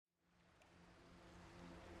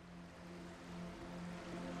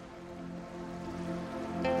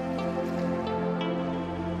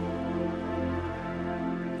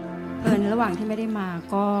หว่างที่ไม่ได้มา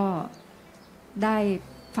ก็ได้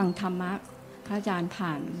ฟังธรรมะพระอาจารย์ผ่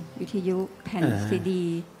านวิทยุแผ่นซีดี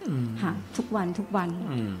ค่ะทุกวัน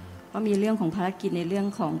ก็มีเรื่องของภารกิจในเรื่อง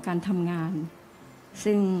ของการทำงาน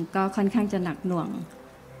ซึ่งก็ค่อนข้างจะหนักหน่วง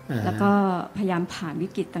แล้วก็พยายามผ่านวิ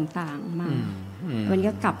กฤตต่างๆมาวันนี้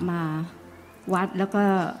ก็กลับมาวัดแล้วก็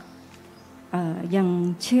ยัง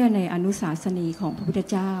เชื่อในอนุสาสนีของพระพุทธ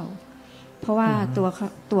เจ้าเพราะว่า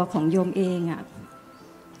ตัวของโยมเองอ่ะ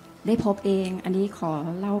ได้พบเองอันนี้ขอ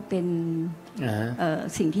เล่าเป็น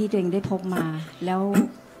สิ่งที่ตัวเองได้พบมาแล้ว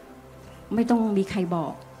ไม่ต้องมีใครบอ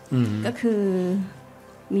กก็คือ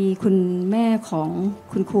มีคุณแม่ของ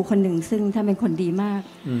คุณครูคนหนึ่งซึ่งท่านเป็นคนดีมาก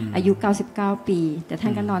อายุ99ปีแต่ท่า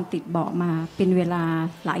นก็นอนติดเบาะมาเป็นเวลา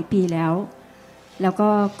หลายปีแล้วก็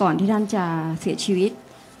ก่อนที่ท่านจะเสียชีวิต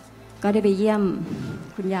ก็ได้ไปเยี่ยม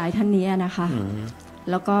คุณยายท่านนี้นะคะ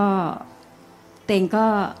แล้วก็เต็งก็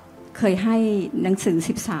เคยให้หนังสือ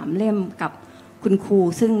13เล่มกับคุณครู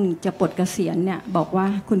ซึ่งจะปลดเกษียณเนี่ยบอกว่า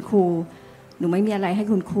คุณครูหนูไม่มีอะไรให้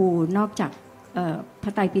คุณครูนอกจากพร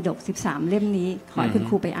ะไตรปิฎก13เล่มนี้ขอให้คุณ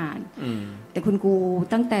ครูไปอ่านแต่คุณครู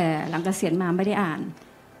ตั้งแต่หลังเกษียณมาไม่ได้อ่าน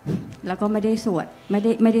แล้วก็ไม่ได้สวดไม่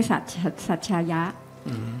ได้สัจชายะ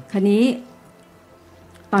คราวนี้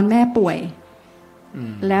ตอนแม่ป่วย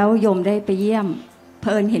แล้วโยมได้ไปเยี่ยมเผ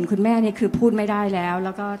อิญเห็นคุณแม่เนี่ยคือพูดไม่ได้แล้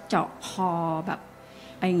วก็เจาะคอแบบ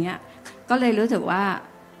อะไรเงี้ยก็เลยรู้สึกว่า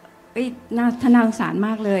น่าสงสารม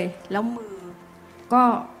ากเลยแล้วมือก็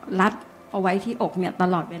รัดเอาไว้ที่อกเนี่ยต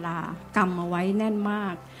ลอดเวลากำเอาไว้แน่นมา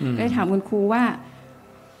กได้ถามคุณครูว่า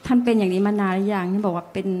ท่านเป็นอย่างนี้มานานหรือยังท่านบอกว่า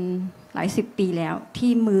เป็นหลาย10 ปีแล้ว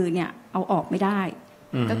ที่มือเนี่ยเอาออกไม่ได้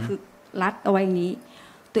ก็คือรัดเอาไว้อย่างนี้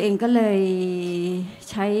ตัวเองก็เลย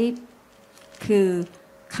ใช้คือ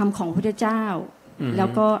คำของพระพุทธเจ้าแล้ว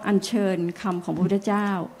ก็อัญเชิญคำของพระพุทธเจ้า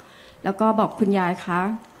แล้วก็บอกคุณยายคะ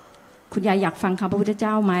คุณยายอยากฟังคำพระพุทธเจ้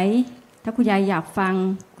าไหมถ้าคุณยายอยากฟัง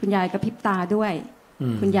คุณยายกระพริบตาด้วย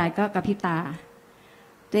คุณยายก็กระพริบตา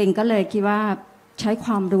ตัวเองก็เลยคิดว่าใช้ค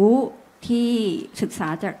วามรู้ที่ศึกษา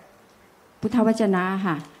จากพุทธวจนะ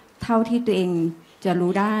ค่ะเท่าที่ตัวเองจะ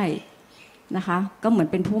รู้ได้นะคะก็เหมือน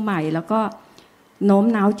เป็นผู้ใหม่แล้วก็โน้ม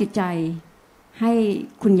น้าวจิตใจให้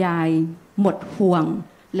คุณยายหมดห่วง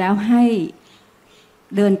แล้วให้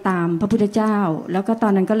เดินตามพระพุทธเจ้าแล้วก็ตอ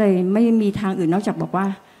นนั้นก็เลยไม่มีทางอื่นนอกจากบอกว่า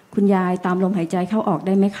คุณยายตามลมหายใจเข้าออกไ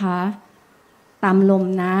ด้ไหมคะตามลม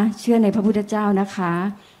นะเชื่อในพระพุทธเจ้านะคะ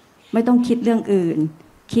ไม่ต้องคิดเรื่องอื่น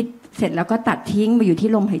คิดเสร็จแล้วก็ตัดทิ้งมาอยู่ที่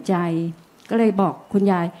ลมหายใจก็เลยบอกคุณ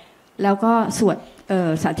ยายแล้วก็สวด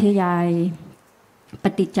สาธยายป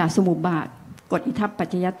ฏิจจสมุปบาทกฎอิทัปปัจ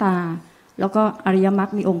จยตาแล้วก็อริยมรร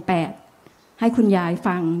คมีองค์8ให้คุณยาย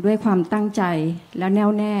ฟังด้วยความตั้งใจและแน่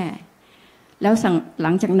วแน่แล้วห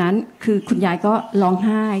ลังจากนั้นคือคุณยายก็ร้องไ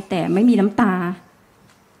ห้แต่ไม่มีน้ำตา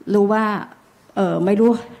รู้ว่าไม่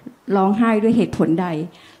รู้ร้องไห้ด้วยเหตุผลใด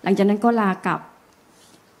หลังจากนั้นก็ลากลับ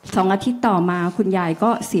2 อาทิตย์ต่อมาคุณยายก็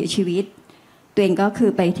เสียชีวิตตัวเองก็คือ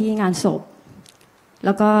ไปที่งานศพแ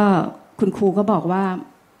ล้วก็คุณครูก็บอกว่า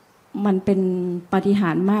มันเป็นปาฏิหา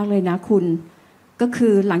ริย์มากเลยนะคุณก็คื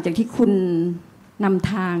อหลังจากที่คุณน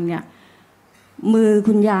ำทางเนี่ยมือ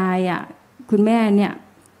คุณยายอ่ะคุณแม่เนี่ย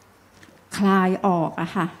คลายออกอ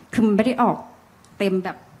ะค่ะคือมันไม่ได้ออกเต็มแบ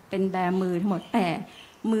บเป็นแบมือทั้งหมดแต่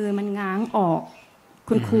มือมันง้างออก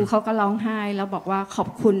คุณครูเขาก็ร้องไห้แล้วบอกว่าขอบ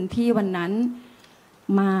คุณที่วันนั้น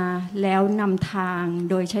มาแล้วนำทาง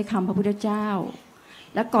โดยใช้คำพระพุทธเจ้า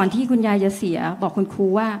และก่อนที่คุณยายจะเสียบอกคุณครู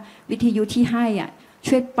ว่าวิทยุที่ให้อ่ะ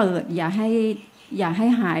ช่วยเปิดอย่าให้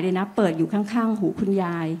หายเลยนะเปิดอยู่ข้างๆหูคุณย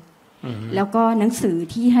ายแล้วก็หนังสือ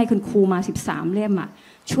ที่ให้คุณครูมา13เล่มอ่ะ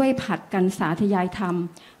ช่วยผัดกันสาธยายธรรม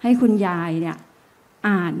ให้คุณยายเนี่ย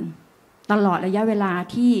อ่านตลอดระยะเวลา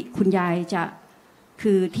ที่คุณยายจะ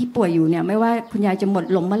คือที่ป่วยอยู่เนี่ยไม่ว่าคุณยายจะหมด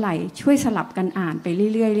ลมเมื่อไหร่ช่วยสลับกันอ่านไป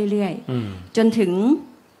เรื่อยๆจนถึง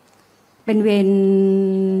เป็นเวร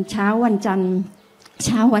เช้าวันจันทร์เ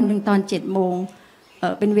ช้าวันหนึ่งตอน7 โมง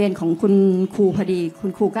เป็นเวรของคุณครูพอดีคุ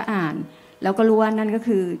ณครูก็อ่านแล้วก็รู้ว่านั่นก็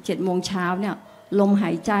คือ7 โมงเช้าเนี่ยลมหา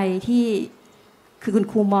ยใจที่คือคุณ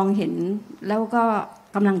ครูมองเห็นแล้วก็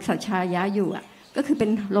กำลังสัจชายะอยู่อ่ะก็คือเป็น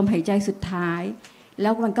ลมหายใจสุดท้ายแล้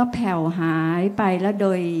วมันก็แผ่วหายไปแล้วโด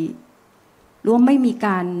ยรู้ว่าไม่มีก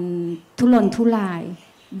ารทุรนทุราย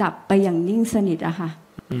ดับไปอย่างนิ่งสนิทอะค่ะ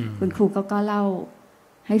คุณครูก็เล่า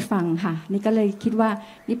ให้ฟังค่ะนี่ก็เลยคิดว่า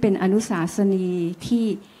นี่เป็นอนุสาสนีที่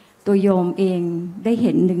ตัวโยมเองได้เ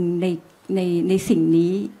ห็นหนึ่งในสิ่ง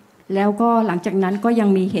นี้แล้วก็หลังจากนั้นก็ยัง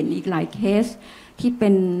มีเห็นอีกหลายเคสที่เป็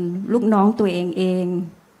นลูกน้องตัวเอง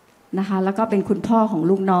นะคะแล้วก็เป็นคุณพ่อของ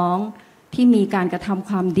ลูกน้องที่มีการกระทำ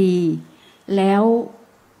ความดีแล้ว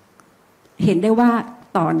เห็นได้ว่า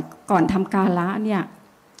ก่อนทำกาละเนี่ย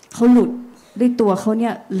เขาหลุด ด้วยตัวเขาเนี่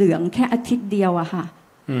ยเหลืองแค่อาทิตย์เดียวอะค่ะ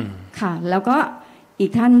ค่ะแล้วก็อี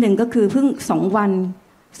กท่านหนึ่งก็คือเพิ่ง2 วัน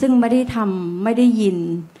ซึ่งไม่ได้ทำไม่ได้ยิน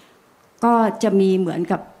ก็จะมีเหมือน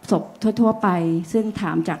กับศพทั่วๆไปซึ่งถ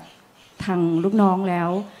ามจากทางลูกน้องแล้ว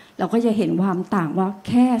เราก็จะเห็นความต่างว่าแ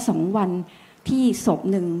ค่2 วันที่ศพ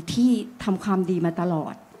หนึ่งที่ทำความดีมาตลอ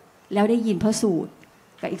ดแล้วได้ยินพระสูตร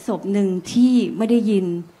กับอีกศพหนึ่งที่ไม่ได้ยิน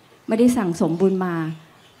ไม่ได้สั่งสมบุญมา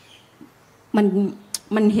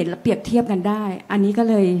มันเห็นและเปรียบเทียบกันได้อันนี้ก็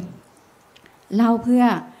เลยเล่าเพื่อ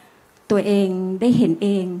ตัวเองได้เห็นเอ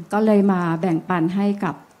งก็เลยมาแบ่งปันให้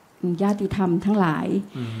กับญาติธรรมทั้งหลาย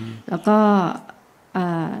แล้วก็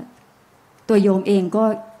ตัวโยมเองก็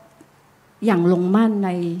อย่างลงมั่นใน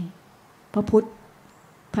พระพุทธ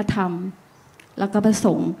พระธรรมแล้วก็พระส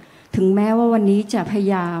งฆ์ถึงแม้ว่าวันนี้จะพย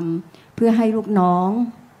ายามเพื่อให้ลูกน้อง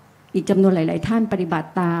อีกจำนวนหลายๆท่านปฏิบัติ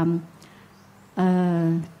ตาม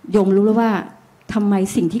โยมรู้แล้วว่าทำไม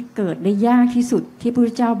สิ่งที่เกิดได้ยากที่สุดที่พระพุท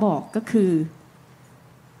ธเจ้าบอกก็คือ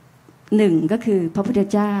1ก็คือพระพุทธ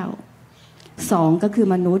เจ้า2ก็คือ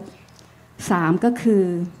มนุษย์3ก็คือ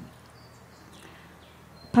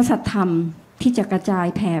พระสัทธรรมที่จะกระจาย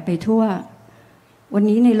แผ่ไปทั่ววัน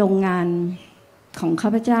นี้ในโรงงานของข้า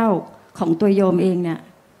พเจ้าของตัวโยมเองเนี่ย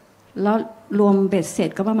แล้วรวมเบ็ดเสร็จ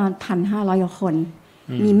ก็ประมาณ 1,500 กว่าคน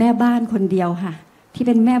มีแม่บ้านคนเดียวค่ะที่เ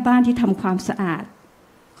ป็นแม่บ้านที่ทำความสะอาด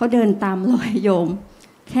เขาเดินตามรอยโยม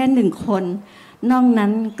แค่1 คนนอกนั้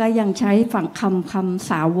นก็ยังใช้ฝั่งคำ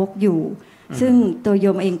สาวกอยู่ซึ่งตัวโย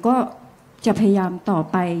มเองก็จะพยายามต่อ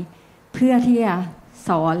ไปเพื่อที่จะส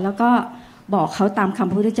อนแล้วก็บอกเขาตามคำ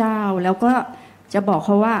พระพุทธเจ้าแล้วก็จะบอกเข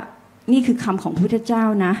าว่านี่คือคำของพระพุทธเจ้า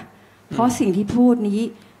นะเพราะสิ่งที่พูดนี้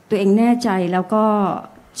ตัวเองแน่ใจแล้วก็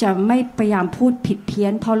จะไม่พยายามพูดผิดเพี้ย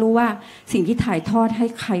นเพราะรู้ว่าสิ่งที่ถ่ายทอดให้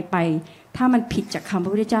ใครไปถ้ามันผิดจากคำพร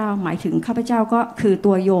ะพุทธเจ้าหมายถึงข้าพเจ้าก็คือ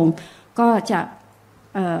ตัวโยมก็จะ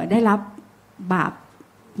ได้รับบาป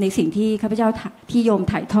ในสิ่งที่ข้าพเจ้าที่โยม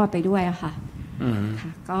ถ่ายทอดไปด้วยอะค่ะ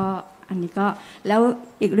ก็อันนี้ก็แล้ว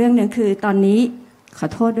อีกเรื่องหนึ่งคือตอนนี้ขอ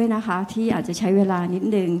โทษด้วยนะคะที่อาจจะใช้เวลานิด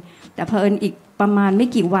นึงแต่เผอิญอีกประมาณไม่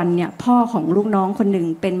กี่วันเนี่ยพ่อของลูกน้องคนหนึ่ง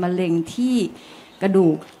เป็นมะเร็งที่กระดู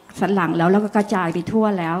กสันหลังแล้วก็กระจายไปทั่ว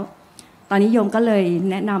แล้วตอนนี้โยมก็เลย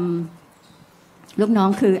แนะนำลูกน้อง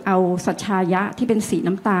คือเอาสัจชายะที่เป็นสี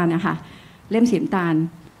น้ำตาลนะคะเล่มสีน้ำตาล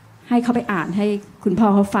ให้เขาไปอ่านให้คุณพ่อ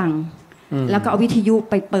เขาฟังแล้วก็เอาวิทยุ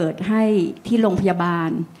ไปเปิดให้ที่โรงพยาบาล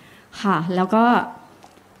ค่ะแล้วก็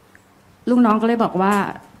ลูกน้องก็เลยบอกว่า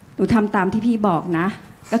หนูทำตามที่พี่บอกนะ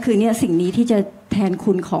ก็คือเนี่ยสิ่งนี้ที่จะแทน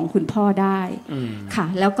คุณของคุณพ่อได้ค่ะ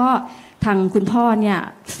แล้วก็ทางคุณพ่อเนี่ย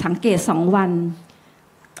สังเกต2 วัน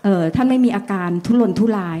ท่านไม่มีอาการทุรนทุ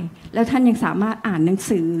รายแล้วท่านยังสามารถอ่านหนัง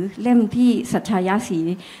สือเล่มที่สัจชายะสี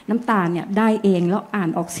น้ำตาลเนี่ยได้เองแล้วอ่าน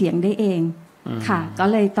ออกเสียงได้เองค่ะก็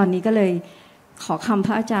เลยตอนนี้ก็เลยขอคำพ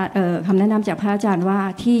ระอาจารย์คำแนะนำจากพระอาจารย์ว่า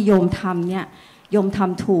ที่โยมทำเนี่ยโยมท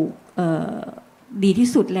ำถูกดีที่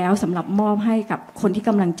สุดแล้วสำหรับมอบให้กับคนที่ก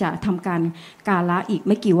ำลังจะทำการกาละอีกไ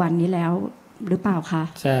ม่กี่วันนี้แล้วหรือเปล่าคะ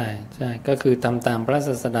ใช่ใช่ก็คือทำตามพระศ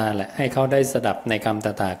าสดาแหละให้เขาได้สดับในคำต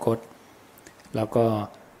ถาคตแล้วก็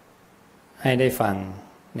ให้ได้ฟัง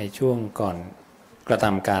ในช่วงก่อนกระท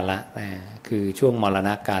ำกาละคือช่วงมรณ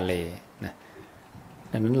กาเลนะ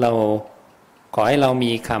ดังนั้นเราขอให้เรา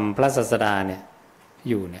มีคำพระศาสดาเนี่ย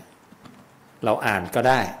อยู่เนี่ยเราอ่านก็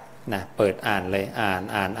ได้นะเปิดอ่านเลย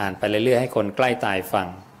อ่านไปเรื่อยๆให้คนใกล้ตายฟัง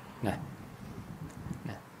นะ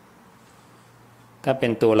ถ้าเป็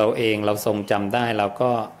นตัวเราเองเราทรงจำได้เรา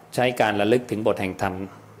ก็ใช้การระลึกถึงบทแห่งธรรม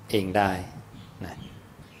เองได้นะ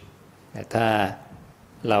แต่ถ้า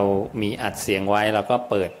เรามีอัดเสียงไว้เราก็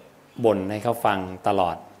เปิดบ่นให้เขาฟังตล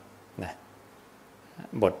อดนะ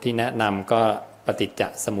บทที่แนะนำก็ปฏิจจ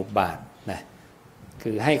สมุปบาทนะ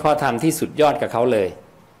คือให้ข้อธรรมที่สุดยอดกับเขาเลย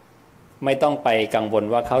ไม่ต้องไปกังวล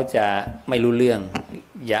ว่าเขาจะไม่รู้เรื่อง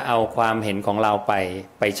อย่าเอาความเห็นของเรา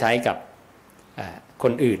ไปใช้กับค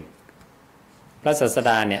นอื่นพระศาส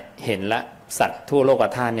ดาเนี่ยเห็นละสัตว์ทั่วโลก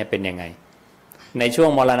ธาตุเนี่ยเป็นยังไงในช่วง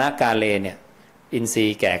มรณกาเลเนี่ยอินทรี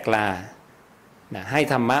ย์แก่กล้านะให้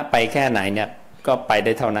ธรรมะไปแค่ไหนเนี่ยก็ไปไ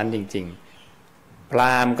ด้เท่านั้นจริงๆพร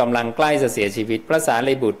าหมณ์กำลังใกล้จะเสียชีวิตพระสา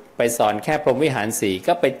รีบุตรไปสอนแค่พรหมวิหาร4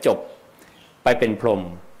ก็ไปจบไปเป็นพรหม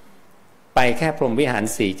ไปแค่พรหมวิหาร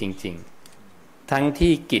4จริงๆทั้ง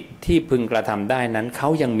ที่กิจที่พึงกระทำได้นั้นเขา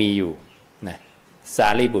ยังมีอยู่นะสา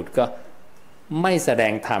รีบุตรก็ไม่แสด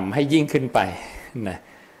งธรรมให้ยิ่งขึ้นไปนะ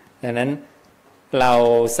ดังนั้นเรา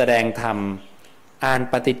แสดงธรรมอ่าน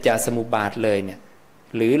ปฏิจจสมุปบาทเลยเนี่ย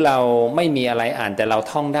หรือเราไม่มีอะไรอ่านแต่เรา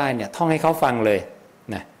ท่องได้เนี่ยท่องให้เขาฟังเลย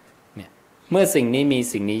นะเนี่ยเมื่อสิ่งนี้มี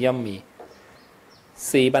สิ่งนี้ย่อมมี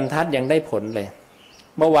4 บรรทัดยังได้ผลเลย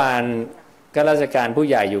เมื่อวาน ก็ราชการผู้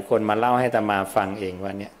ใหญ่อยู่คนมาเล่าให้อาตมาฟังเองว่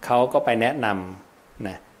าเนี่ยเขาก็ไปแนะนำน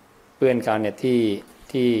ะเพื่อนเขาเนี่ย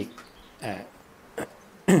ที่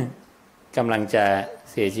กำลังจะ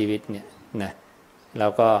เสียชีวิตเนี่ยนะแล้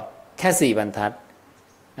วก็แค่4 บรรทัด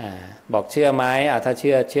บอกเชื่อไหมถ้าเ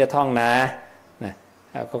ชื่อท่องนะ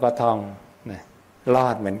ก็ท่องนะรอ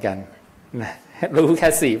ดเหมือนกันนะรู้แ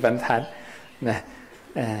ค่4 บรรทัดนะ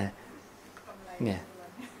เนี่ย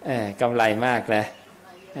กำไรมากนะ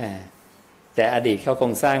แต่อดีตเขาค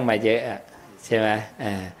งสร้างมาเยอะใช่ไหม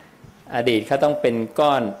อดีตเขาต้องเป็น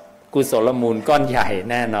ก้อนกุศลมูลก้อนใหญ่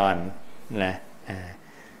แน่นอนนะ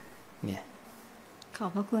เนี่ยขอบ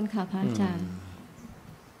พระคุณค่ะพระอาจารย์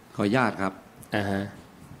ขออนุญาตครับ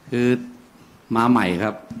คือมาใหม่ค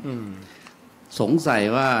รับสงสัย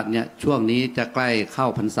ว่าเนี่ยช่วงนี้จะใกล้เข้า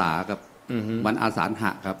พรรษากับวันอาสาฬห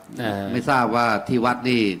ะครับไม่ทราบว่าที่วัด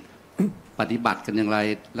นี่ปฏิบัติกันอย่างไร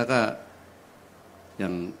แล้วก็อย่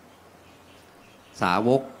างสาว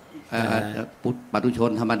กปุถุช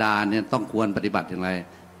นธรรมดาเนี่ยต้องควรปฏิบัติอย่างไร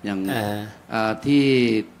อย่างที่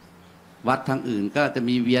วัดทางอื่นก็จะ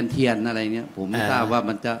มีเวียนเทียนอะไรเนี่ยผมไม่ทราบว่า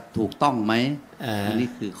มันจะถูกต้องไหมอันนี้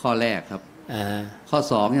คือข้อแรกครับข้อ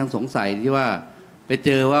2ยังสงสัยที่ว่าไปเจ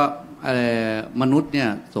อว่ามนุษย์เนี่ย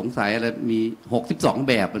สงสัยอะไรมี62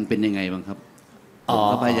แบบมันเป็นยังไงบ้างครับผม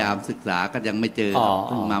ก็พยายามศึกษาก็ยังไม่เจอเ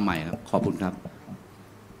พิ่งมาใหม่ครับขอบคุณครับ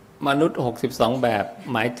มนุษย์62แบบ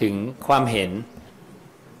หมายถึงความเห็น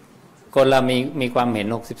คนเรามีความเห็น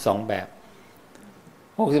62แบบ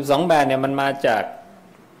62แบบเนี่ยมันมาจาก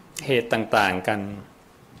เหตุต่างๆกัน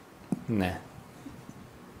นะ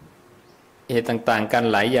เหตุต่างๆกัน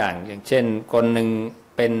หลายอย่างอย่างเช่นคนหนึ่ง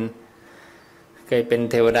เคยเป็น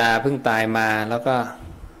เทวดาเพิ่งตายมาแล้วก็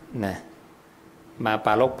นะมาป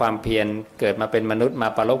รารภความเพียรเกิดมาเป็นมนุษย์มา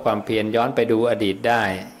ปรารภความเพียรย้อนไปดูอดีตได้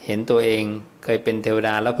เห็นตัวเองเคยเป็นเทวด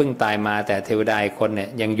าแล้วเพิ่งตายมาแต่เทวดาอีกคนเนี่ย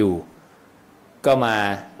ยังอยู่ก็มา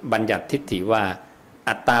บัญญัติทิฏฐิว่า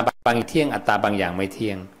อัตตาบางเที่ยงอัตตาบางอย่างไม่เที่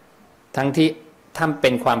ยงทั้งที่ถ้าเป็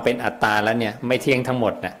นความเป็นอัตตาแล้วเนี่ยไม่เที่ยงทั้งหม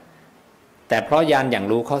ดนะแต่เพราะญาณอย่าง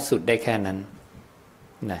รู้เขาสุดได้แค่นั้น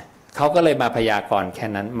นะเขาก็เลยมาพยากรณ์แค่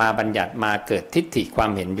นั้นมาบัญญัติมาเกิดทิฏฐิควา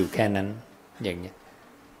มเห็นอยู่แค่นั้นอย่างนี้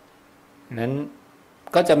นั้น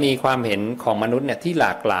ก็จะมีความเห็นของมนุษย์เนี่ยที่หล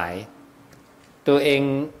ากหลายตัวเอง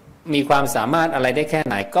มีความสามารถอะไรได้แค่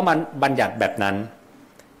ไหนก็มันบัญญัติแบบนั้น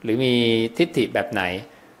หรือมีทิฏฐิแบบไหน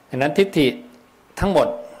ฉะนั้นทิฏฐิทั้งหมด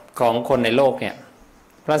ของคนในโลกเนี่ย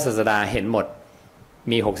พระศาสดาเห็นหมด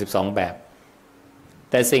มี62แบบ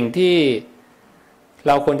แต่สิ่งที่เ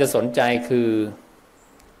ราควรจะสนใจคือ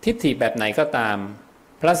ทิฏฐิแบบไหนก็ตาม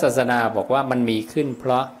พระศาสดาบอกว่ามันมีขึ้นเพ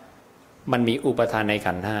ราะมันมีอุปทานใน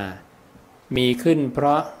ขันธ์5มีขึ้นเพร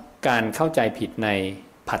าะการเข้าใจผิดใน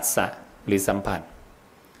ผัสสะหรือสัมผัส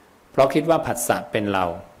เพราะคิดว่าผัสสะเป็นเรา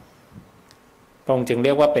พระองค์จึงเ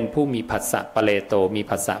รียกว่าเป็นผู้มีผัสสะปะเลโตมี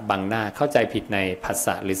ผัสสะบังหน้าเข้าใจผิดในผัสส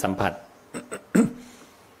ะหรือสัมผัส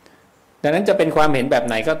ดังนั้นจะเป็นความเห็นแบบ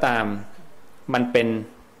ไหนก็ตามมันเป็น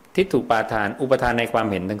ทิฏฐุปาทานอุปทานในความ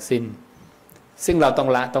เห็นทั้งสิ้นซึ่งเราต้อง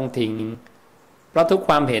ละต้องทิ้งเพราะทุกค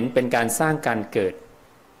วามเห็นเป็นการสร้างการเกิด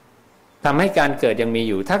ทำให้การเกิดยังมี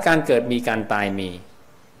อยู่ถ้าการเกิดมีการตายมี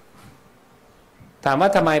ถามว่า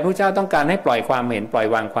ทำไมพระเจ้าต้องการให้ปล่อยความเห็นปล่อย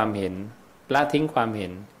วางความเห็นละทิ้งความเห็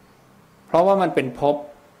นเพราะว่ามันเป็นภพ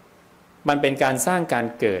มันเป็นการสร้างการ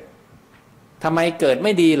เกิดทำไมเกิดไ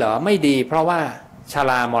ม่ดีเหรอไม่ดีเพราะว่าช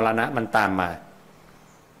รามรณะมันตามมา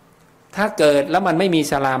ถ้าเกิดแล้วมันไม่มี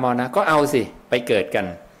ชรามรณะก็เอาสิไปเกิดกัน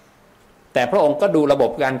แต่พระองค์ก็ดูระบ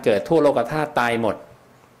บการเกิดทั่วโลกธาตุตายหมด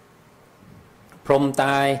พรหมต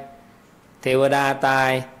ายเทวดาตาย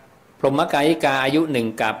พรหมกายิกาอายุ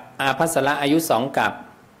1 กับอาภัสระอายุ2 กับ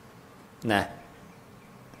นะ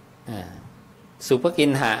สุภกิ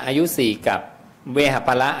นหาอายุ4 กับเวหป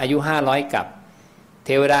ละอายุ500 กับเท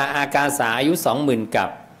วดาอากาสาอายุ 20,000 กับ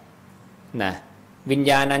นะวิญ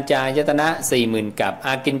ญาณัญจายตนะ 40,000 กับอ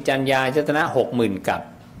ากิญจัญญายตนะ 60,000 กับ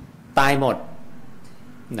ตายหมด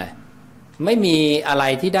นะไม่มีอะไร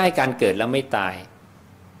ที่ได้การเกิดแล้วไม่ตาย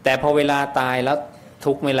แต่พอเวลาตายแล้ว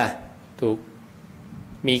ทุกข์ไหมล่ะทุกข์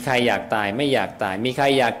มีใครอยากตายไม่อยากตายมีใคร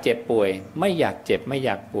อยากเจ็บป่วยไม่อยากเจ็บไม่อย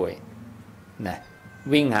ากป่วยนะ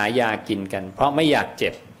วิ่งหายากินกันเพราะไม่อยากเจ็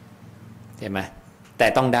บใช่ไหมแต่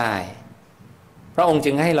ต้องได้พระองค์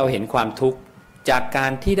จึงให้เราเห็นความทุกข์จากกา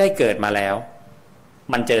รที่ได้เกิดมาแล้ว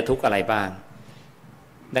มันเจอทุกข์อะไรบ้าง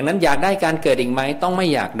ดังนั้นอยากได้การเกิดอีกไหมต้องไม่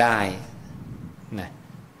อยากได้นะ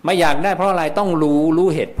ไม่อยากได้เพราะอะไรต้องรู้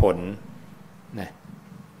เหตุผลนะ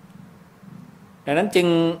ดังนั้น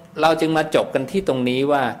เราจึงมาจบกันที่ตรงนี้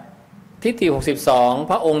ว่าทิฏฐิ62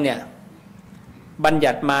พระองค์เนี่ยบัญ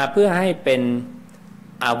ญัติมาเพื่อให้เป็น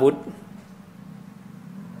อาวุธ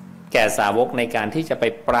แก่สาวกในการที่จะไป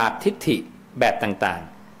ปราบทิฏฐิ แบบต่าง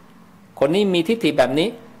ๆคนนี้มีทิฏฐิแบบนี้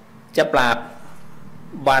จะปราบ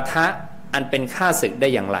วาทะอันเป็นข้าศึกได้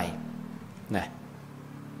อย่างไรนะ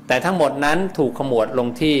แต่ทั้งหมดนั้นถูกขมวดลง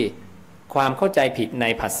ที่ความเข้าใจผิดใน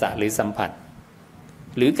ผัสสะหรือสัมผัส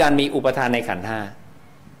หรือการมีอุปทานในขันธ์ห้า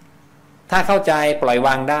ถ้าเข้าใจปล่อยว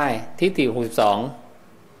างได้ทิฏฐิ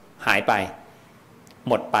62หายไป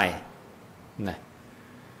หมดไปนะ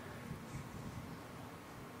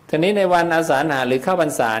ทีนี้ในวันอาสาฬหะหรือเข้าพร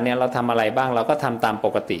รษาเนี่ยเราทำอะไรบ้างเราก็ทำตามป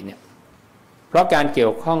กติเนี่ยเพราะการเกี่ย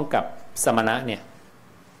วข้องกับสมณะเนี่ย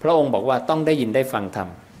พระองค์บอกว่าต้องได้ยินได้ฟังธรรม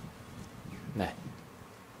นะ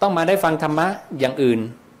ต้องมาได้ฟังธรรมะอย่างอื่น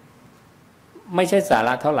ไม่ใช่สาร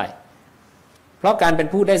ะเท่าไหร่เพราะการเป็น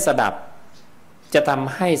ผู้ได้สดับจะท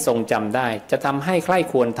ำให้ทรงจำได้จะทำให้ใคร่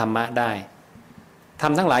ควรธรรมะได้ธร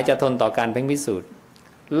รมทั้งหลายจะทนต่อการเพ่งพิสูจน์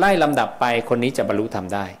ไล่ลำดับไปคนนี้จะบรรลุธรรม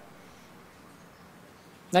ได้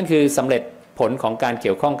นั่นคือสำเร็จผลของการเ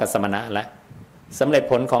กี่ยวข้องกับสมณะและสำเร็จ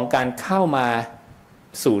ผลของการเข้ามา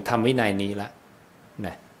สู่ธรรมวินัยนี้ละน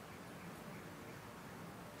ะ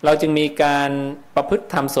เราจึงมีการประพฤติ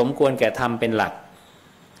ธรรมสมควรแก่ธรรมเป็นหลัก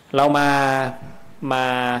เรามา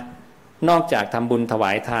นอกจากทำบุญถว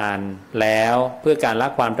ายทานแล้วเพื่อการละ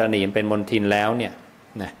ความตระหนี่เป็นมลทินแล้วเนี่ย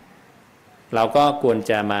นะเราก็ควร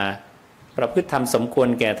จะมาประพฤติธรรมสมควร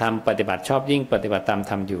แก่ธรรมปฏิบัติชอบยิ่งปฏิบัติตาม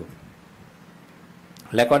ธรรมอยู่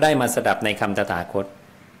แล้วก็ได้มาสดับในคำตถาคต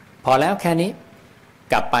พอแล้วแค่นี้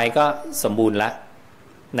กลับไปก็สมบูรณ์ละ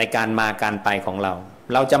ในการมาการไปของเรา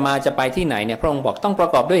จะไปที่ไหนเนี่ยพระองค์บอกต้องประ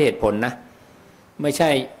กอบด้วยเหตุผลนะไม่ใช่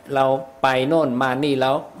เราไปโน่นมานี่แล้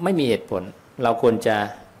วไม่มีเหตุผลเราควรจะ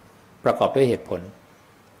ประกอบด้วยเหตุผล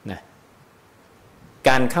นะก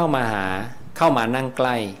ารเข้ามานั่งใก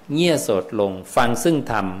ล้เงี่ยโสดลงฟังซึ่ง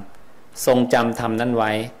ธรรมทรงจำธรรมนั้นไ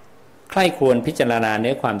ว้ใคร่ควรพิจารณาเ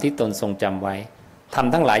นื้อความที่ตนทรงจำไว้ธรรม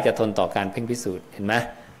ทั้งหลายจะทนต่อการเพ่งพิสูจน์เห็นไหม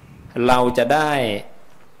เราจะได้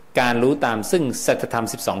การรู้ตามซึ่งสัจธรรม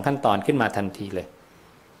12ขั้นตอนขึ้นมาทันทีเลย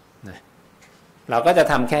นะเราก็จะ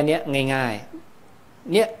ทำแค่นี้ง่าย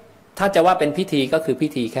ๆเนี่ยถ้าจะว่าเป็นพิธีก็คือพิ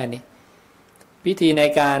ธีแค่นี้พิธีใน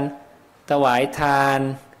การถวายทาน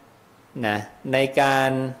นะในกา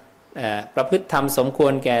รประพฤติธรรมสมคว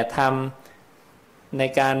รแก่ธรรมใน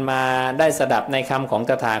การมาได้สดับในคำของ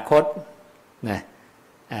ตถาคตนะ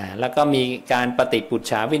แล้วก็มีการปฏิปุจ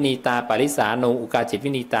ฉาวินีตาปริสาโนอุกาจิต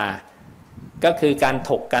วินีตาก็คือการ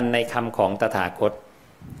ถกกันในคำของตถาคต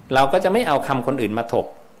เราก็จะไม่เอาคำคนอื่นมาถก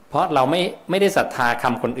เพราะเราไม่ได้ศรัทธาค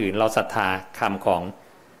ำคนอื่นเราศรัทธาคำของ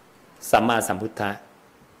สัมมาสัมพุทธะ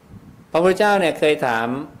พระพุทธเจ้าเนี่ยเคยถาม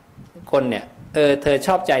คนเนี่ยเธอช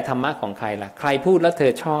อบใจธรรมะของใครล่ะใครพูดแล้วเธ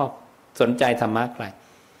อชอบสนใจธรรมะใคร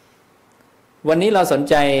วันนี้เราสน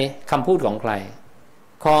ใจคำพูดของใคร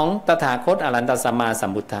ของตถาคตอรหันตสัมมาสั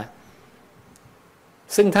มพุทธะ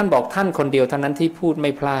ซึ่งท่านบอกท่านคนเดียวเท่านั้นที่พูดไ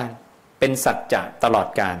ม่พลาดเป็นสัจจะตลอด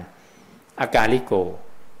กาลอากาลิโก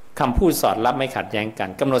คำพูดสอดรับไม่ขัดแย้งกัน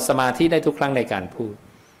กำหนดสมาธิได้ทุกครั้งในการพูด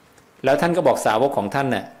แล้วท่านก็บอกสาวกของท่าน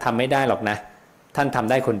น่ะทำไม่ได้หรอกนะท่านทำ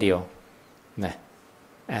ได้คนเดียวนะ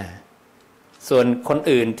ส่วนคน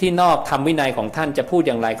อื่นที่นอกธรรมวินัยของท่านจะพูดอ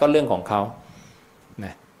ย่างไรก็เรื่องของเขาน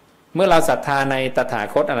ะเมื่อเราศรัทธาในตถา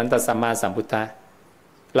คตอรหันตสัมมาสัมพุทธะ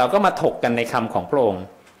เราก็มาถกกันในคำของพระองค์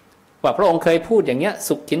ว่าพระองค์เคยพูดอย่างเงี้ย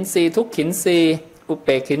สุขขินรีทุกขินรีอุเป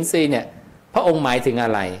กขินรีเนี่ยพระองค์หมายถึงอ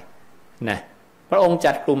ะไรนะพระองค์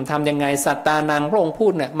จัดกลุ่มทำยังไงสัตตานังพระองค์พู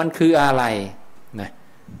ดเนี่ยมันคืออะไรนะ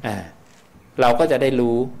เราก็จะได้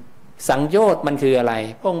รู้สังโยชน์มันคืออะไร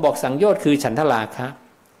พระองค์บอกสังโยชน์คือฉันทราคะ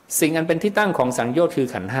สิ่งอันเป็นที่ตั้งของสังโยชน์คือ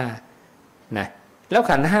ขันธ์ห้านะแล้ว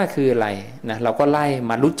ขันธ์ห้าคืออะไรนะเราก็ไล่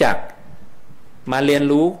มารู้จักมาเรียน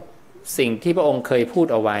รู้สิ่งที่พระองค์เคยพูด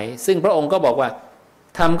เอาไว้ซึ่งพระองค์ก็บอกว่า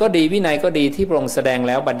ธรรมก็ดีวินัยก็ดีที่พระองค์แสดงแ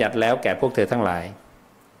ล้วบัญญัติแล้วแก่พวกเธอทั้งหลาย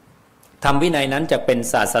ธรรมวินัยนั้นจะเป็น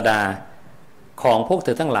ศาสดาของพวกเธ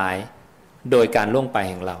อทั้งหลายโดยการล่วงไป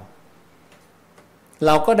แห่งเ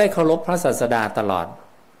ราก็ได้เคารพพระศาสดาตลอด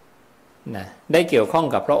นะได้เกี่ยวข้อง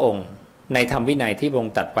กับพระองค์ในธรรมวินัยที่พระอง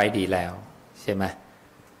ค์ตรัสไว้ดีแล้วใช่ไหม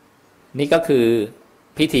นี่ก็คือ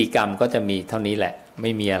พิธีกรรมก็จะมีเท่านี้แหละไ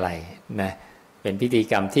ม่มีอะไรนะเป็นพิธี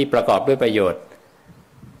กรรมที่ประกอบด้วยประโยชน์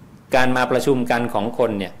การมาประชุมกันของค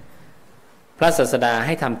นเนี่ยพระศาสดาใ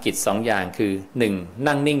ห้ทำกิจสองอย่างคือหนึ่ง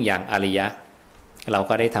นั่งนิ่งอย่างอริยะเรา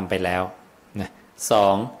ก็ได้ทำไปแล้วนะสอ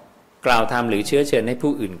งกล่าวธรรมหรือเชื้อเชิญให้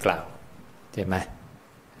ผู้อื่นกล่าวใช่ไหม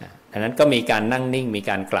ดังนั้นก็มีการนั่งนิ่งมี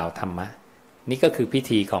การกล่าวธรรมะนี่ก็คือพิ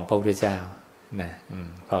ธีของพระพุทธเจ้านะ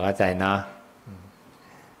พอเข้าใจเนาะ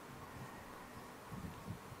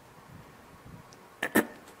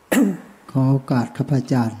ขอโอกาสครับอา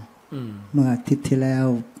จารย์เมื่ออาทิตย์ที่แล้ว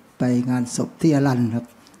ไปงานศพที่อรัญครับ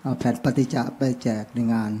เอาแผ่นปฏิจจ์ไปแจกใน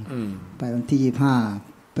งานไปวันที่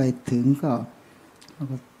25 ไปถึงก็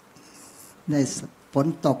ได้ฝน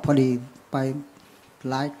ตกพอดีไป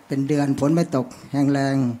หลายเป็นเดือนฝนไม่ตกแห้งแร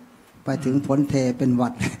งไปถึงฝนเทเป็นหวั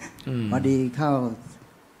ดพอดีเข้า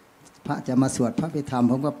พระจะมาสวดพระพิธรรม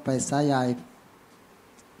ผมก็ไปสายาย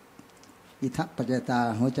อิทัปปัจจตา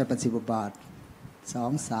หัวใจปฏิบัติบาท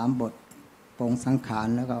2-3 บทปรงสังขาร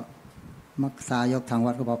แล้วก็มักษายกทาง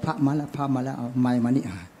วัดก็บอกพระมาแล้วพระมาแล้วเอาไม้มานี่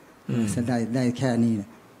ได้แค่นี้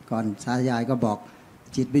ก่อนสายายก็บอก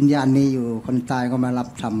จิตวิญญาณมีอยู่คนตายก็มารับ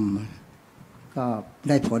ธรรมก็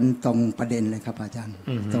ได้ผลตรงประเด็นเลยครับอาจารย์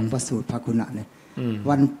ตรงพระสูตรพระคุณะเนี่ย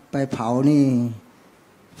วันไปเผานี่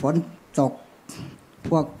ฝนตกพ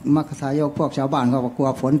วกมัคคายกพวกชาวบ้านเขาบอกกลัว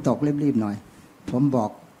ฝนตกรีบๆหน่อยผมบอ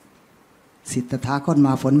กสิทธัตถะคนม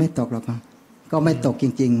าฝนไม่ตกหรอกก็ไม่ตกจ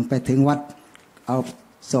ริงๆไปถึงวัดเอา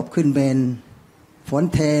ศพขึ้นเบนฝน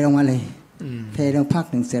เทลงมาเลยเทลงพัก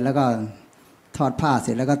หนึ่งเสร็จแล้วก็ทอดผ้าเส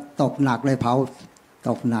ร็จแล้วก็ตกหนักเลยเผาต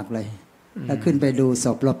กหนักเลยแล้วขึ้นไปดูศ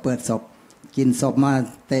พเราเปิดศพกินศพมา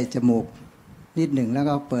เตะจมูกนิดหนึ่งแล้ว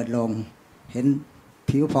ก็เปิดลงเห็น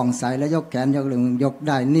ผิวผ่องใสแล้วยกแขนยกไ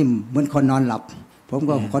ด้นิ่มเหมือนคนนอนหลับผม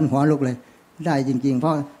ก็ขนหัวลุกเลยได้จริงๆเพรา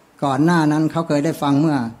ะก่อนหน้านั้นเขาเคยได้ฟังเ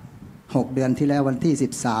มื่อ6 เดือนที่แล้ววันที่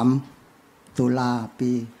13 ตุลาปี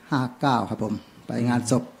59ครับผมไปงาน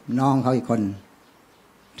ศพน้องเขาอีกคน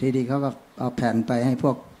ทีดีเขาก็เอาแผ่นไปให้พ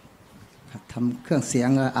วกทำเครื่องเสียง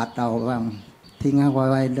อัดเอาบ้างทิ้ง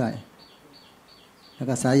ไว้ด้วยแล้ว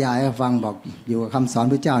ก็สายายก็ฟังบอกอยู่กับคำสอน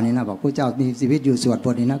พระเจ้านี่นะบอกพระเจ้ามีชีวิตอยู่สวดบ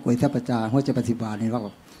ทนี้นะกุยเทพเจ้าหัวใจปฏิบัตินี่ว่า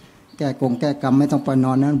แก้กรรมไม่ต้องไปน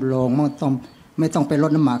อนนั้นโรงไม่ต้องไปร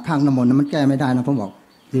ดน้ำหมากข้างน้ำมนต์มันแก้ไม่ได้นะผมบอก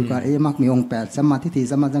อยู่กับมรรคมีองค์8สัมมาทิฏฐิ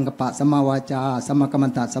สัมมาสังกัปปะสัมมาวาจาสัมมากัมมั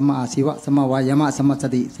นตะสัมมาอาชีวะสัมมาวายามะสัมมาส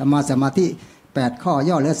ติสัมมาสมาธิ8 ข้อ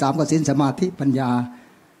ย่อเหลือ3ก็ศีลสมาธิปัญญา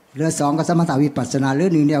เหลือ2ก็สมถะวิปัสสนาเหลือ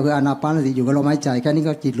1เดียวคืออานาปานสติอยู่กับลมหายใจแค่นี้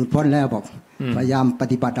ก็จิตหลุดพ้นแล้วบอกพยายามป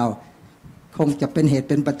ฏิบัติเอาคงจะเป็นเหตุ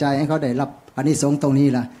เป็นปัจจัยให้เขาได้รับอานิสงส์ตรงนี้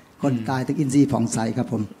ล่ะคนตายถึงอินทรีย์ผ่องใสครับ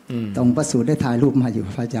ผมตรงพระสูตรได้ถ่ายรูปมาอยู่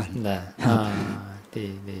พระอาจารย์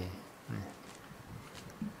ดี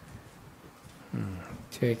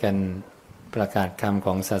ช่วยกันประกาศคำข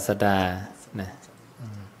องศาสดานะ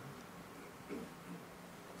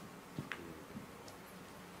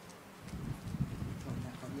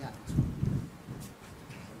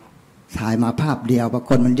ถ่ายมาภาพเดียวบาง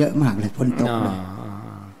คนมันเยอะมากเลยฝนตกเลย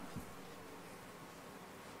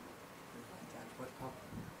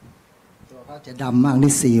ตัวเขาจะดำมาก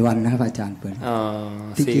นี่4 วันนะครับอาจารย์เปิด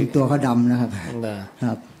ที่จริงตัวเขาดำนะครับค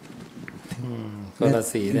รับก็ละ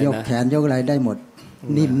สีเลยนะยกแขนยกอะไรได้หมด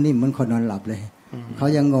นิ่มเหมือนคนนอนหลับเลยเขา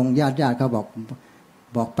ยังงงญาติเขาบ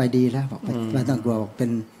อกไปดีแล้วบอกไม่ต้องกลัวบอกเป็น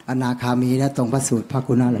อนาคามีแล้วตรงพระสูตรพระ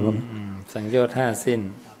คุณะอะไรวะสังโยชน์5 สิ้น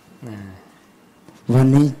วัน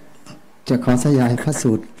นี้จะขอสยายพระ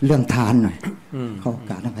สูตรเรื่องทานหน่อยขอโอ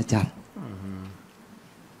กาสนะอาจารย์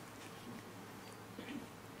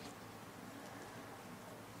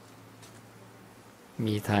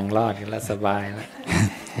มีทางรอดกันแล้วสบายแล้ว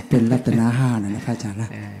เป็นรัตนะ5นะพระอาจารย์นะ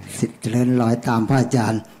สิทธิ์เจริญรอยตามพระอาจา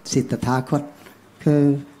รย์สิทธาคตคือ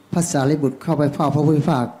พระสารีบุตรเข้าไปเฝ้าพระพุทธ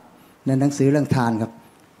ภาคในหนังสือเรื่องทานครับ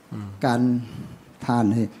การทาน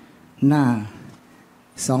เลยหน้า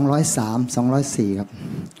203 204ครับ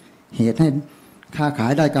เหตุให้ค้าขา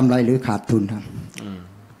ยได้กำไรหรือขาดทุนครับ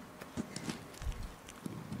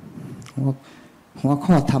หัว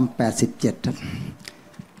ข้อธรรม87ครับ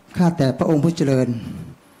ข้าแต่พระองค์ผู้เจริญ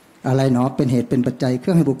อะไรหนอเป็นเหตุเป็นปัจจัยเค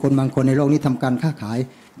รื่องให้บุคคลบางคนในโลกนี้ทำการค้าขาย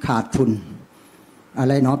ขาดทุนอะไ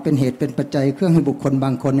รหนอเป็นเหตุเป็นปัจจัยเครื่องให้บุคคลบา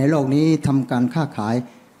งคนในโลกนี้ทำการค้าขาย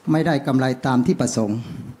ไม่ได้กำไรตามที่ประสงค์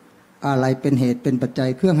อะไรเป็นเหตุเป็นปัจจัย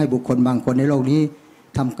เครื่องให้บุคคลบางคนในโลกนี้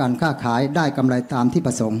ทำการค้าขายได้กำไรตามที่ป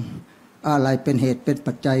ระสงค์อะไรเป็นเหตุเป็น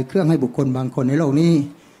ปัจจัยเครื่องให้บุคคลบางคนในโลกนี้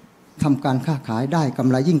ทำการค้าขายได้กำ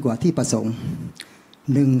ไรยิ่งกว่าที่ประสงค์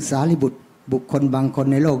 1. สารีบุตรบุคคลบางคน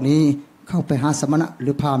ในโลกนี้เข้าไปหาสมณะห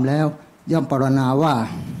รือพราหมณ์แล้วย่อมปรารถนาว่า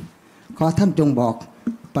ขอท่านจงบอก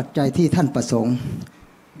ปัจจัยที่ท่านประสงค์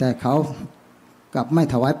แต่เขากลับไม่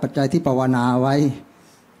ถวายปัจจัยที่ภาวนาไว้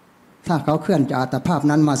ถ้าเขาเคลื่อนจากอัตภาพ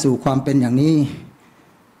นั้นมาสู่ความเป็นอย่างนี้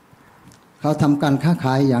เขาทำการค้าข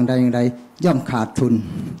ายอย่างใดอย่างใดย่อมขาดทุน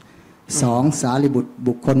 2. สารีบุตร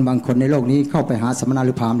บุคคลบางคนในโลกนี้เข้าไปหาสมณะห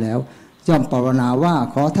รือพราหมณ์แล้วย่อมปรารถนาว่า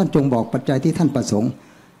ขอท่านจงบอกปัจจัยที่ท่านประสงค์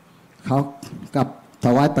เขากับถ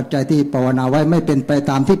วายปัจจัยที่ภาวนาไว้ไม่เป็นไป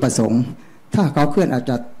ตามที่ประสงค์ถ้าเขาเคลื่อนอาจ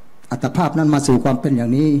จะอัตภาพนั้นมาสู่ความเป็นอย่า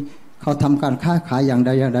งนี้เขาทำการค้าขายอย่างใ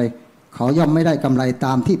ดอย่างใดเขาย่อมไม่ได้กำไรต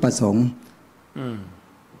ามที่ประสงค์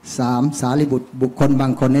 3. สารีบุตรบุคคลบา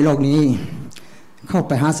งคนในโลกนี้เข้าไ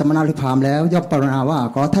ปหาสมณะหรือพราหมณ์แล้วย่อมปรารถนาว่า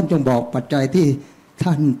ขอท่านจงบอกปัจจัยที่ท่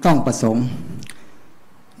านต้องประสงค์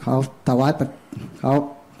เขาถวายเขา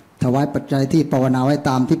ถวายปัจจัยที่ภาวนาไว้ต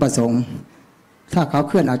ามที่ประสงค์ถ้าเขาเ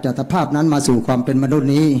คลื่อนออกจากสภาพนั้นมาสู่ความเป็นมนุษย์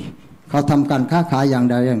นี้เขาทำการค้าขายอย่าง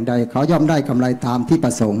ใดอย่างใดเขาย่อมได้กำไรตามที่ป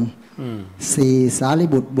ระสงค์สี่สารี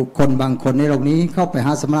บุตรบุคคลบางคนในโลกนี้เข้าไปห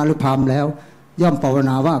าสมณะหรือพราหมณ์แล้วย่อมภาว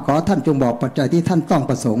นาว่าขอท่านจงบอกปัจจัยที่ท่านต้อง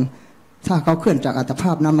ประสงค์ถ้าเขาเคลื่อนจากอัตภ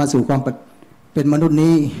าพนั้นมาสู่ความเป็นมนุษย์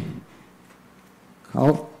นี้เขา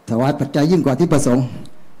ถวายปัจจัยยิ่งกว่าที่ประสงค์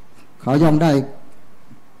เขาย่อมได้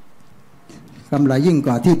กำไรยิ่งก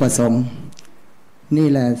ว่าที่ประสงค์นี่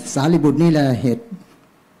แหละสารีบุตรนี่แหละเหตุ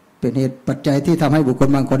เป็นเหตุปัจจัยที่ทำให้บุคคล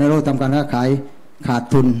บางคนในโลกทำการค้าขายขาด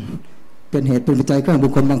ทุนเป็นเหตุเป็นปัจจัยเครื่องบุ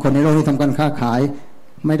คคลบางคนในโลกที่ทำการค้าขาย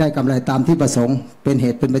ไม่ได้กำไรตามที่ประสงค์เป็นเห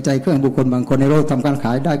ตุเป็นปัจจัยเครื่องบุคคลบางคนในโลกทำการข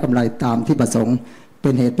ายได้กำไรตามที่ประสงค์เป็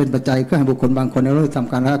นเหตุเป็นปัจจัยเครื่องบุคคลบางคนในโลกท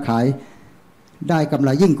ำการค้าขายได้กำไร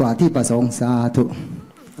ยิ่งกว่าที่ประสงค์สาธุ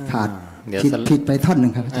ขาดผิดไปท่อนหนึ่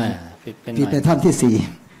งครับอาจารย์ผิดไปท่อนที่สี่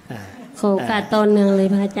ขอโอกาสตอนหนึ่งเลย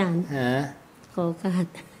พระอาจารย์ขอโอกาส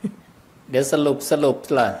เดี๋ยวสรุป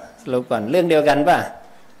ล่ะสรุปก่อนเรื่องเดียวกันป่ะ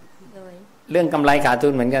เรื่องกำไรขาดทุ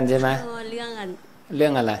นเหมือนกันใช่ไหมเรื่อ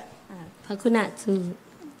งอะไรพระคุณะสูตร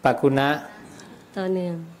ปาคุณะตอนหนึ่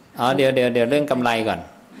งเดี๋ยวเรื่องกำไรก่อน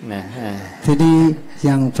นะทีนี้อ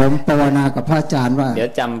ย่างผมภาวนากับพระอาจารย์ว่าเดี๋ยว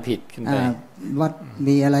จำผิดขึ้นไปวัด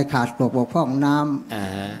มีอะไรขาดตกบกพร่องน้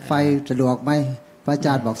ำไฟสะดวกไหมพระอาจ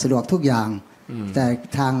ารย์บอกสะดวกทุกอย่างแต่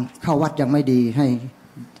ทางเข้าวัดยังไม่ดีให้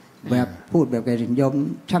แบบพูดแบบแกโยม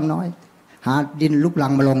ช่างน้อยหาดินลุกลั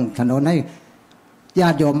งมาลงถนนให้ญา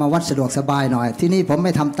ติโยมมาวัดสะดวกสบายหน่อยที่นี่ผมไ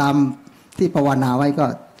ม่ทำตามที่ภาวนาไว้ก็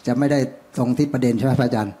จะไม่ได้ตรงที่ประเด็นใช่ไหมพระ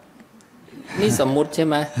อาจารย์นี่สมมุติใช่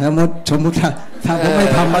ไหมสมมุติถ้าผมไม่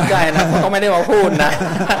ทำเข้าใจนะเขาไม่ได้มาพูดนะ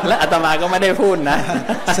และอาตมาก็ไม่ได้พูดนะ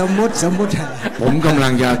สมมุติผมกำลั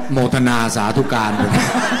งจะโมทนาสาธุการ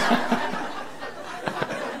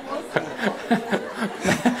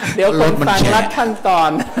เดี๋ยวคนฟังรัดขั้นตอ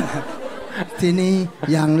นทีนี้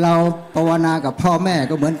อย่างเราภาวนากับพ่อแม่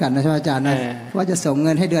ก็เหมือนกันนะใช่ไหมอาจารย์นะว่าจะส่งเ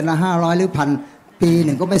งินให้เดือนละ500หรือ1,000ปีห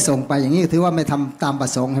นึ่งก็ไม่ส่งไปอย่างนี้ถือว่าไม่ทำตามปร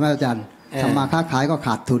ะสงค์ใช่ไหมอาจารย์ทำมาค้าขายก็ข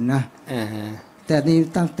าดทุนนะแต่นี่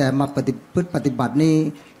ตั้งแต่มาปฏิบัตินี่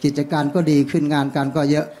กิจการก็ดีขึ้นงานการก็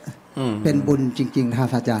เยอะเป็นบุญจริงๆครับ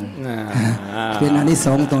อาจารย์เป็นอานิส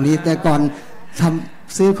งส์ตรงนี้แต่ก่อนท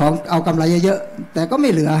ำซื้อของเอากำไรเยอะๆแต่ก็ไ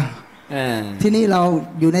ม่เหลือที่นี้เรา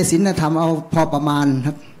อยู่ในศีลธรรมเอาพอประมาณค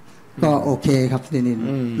รับก็โอเคครับทีนี้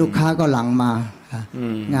ลูกค้าก็หลั่งมา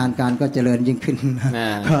งานการก็เจริญยิ่งขึ้น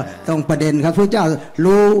ก็ตรงประเด็นครับพระเจ้า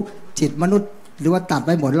รู้จิตมนุษย์หรือว่าตัดไ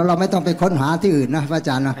ปหมดแล้วเราไม่ต้องไปค้นหาที่อื่นนะพระอา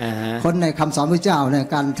จารย์นะคนในคำสอนพระเจ้าเนี่ย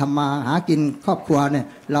การทำมาหากินครอบครัวเนี่ย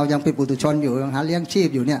เรายังเป็นปุถุชนอยู่ยังหาเลี้ยงชีพ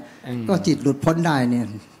อยู่เนี่ยก็จิตหลุดพ้นได้เนี่ย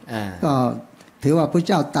ก็ถือว่าพระ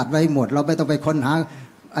เจ้าตัดไว้หมดเราไม่ต้องไปค้นหา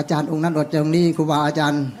อาจารย์องค์นั้นองค์นี้ครูบาอาจา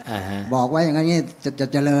รย์บอกไว้อย่างนี้จะ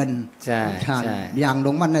เจริญใช่อย่างล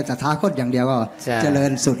งมั่นในตถาคตอย่างเดียวก็เจริ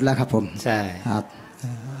ญสุดแล้วครับผมใช่ครับ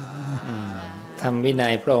ทำวินั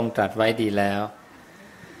ยพระองค์ตรัสไว้ดีแล้ว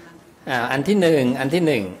อันที่ห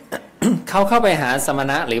นึ่ง เขาเข้าไปหาสม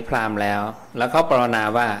ณะหรือพราหมณ์แล้วเขาปรารถนา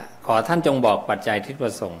ว่าขอท่านจงบอกปัจจัยที่ปร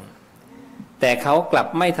ะสงค์แต่เขากลับ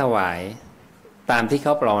ไม่ถวายตามที่เข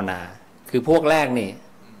าปรารถนาคือพวกแรกนี่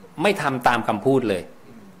ไม่ทำตามคำพูดเลย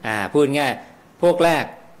พูดง่ายพวกแรก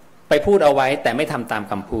ไปพูดเอาไว้แต่ไม่ทำตาม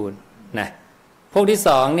คำพูดนะพวกที่ส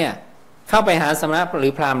องเนี่ยเข้าไปหาสมณะหรื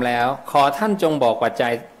อพราหมณ์แล้วขอท่านจงบอกปัจจั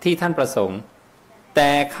ยที่ท่านประสงค์แต่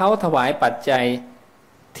เขาถวายปัจจัย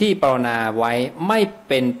ที่ปรารถนาไว้ไม่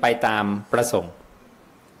เป็นไปตามประสงค์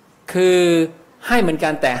คือให้เหมือนกั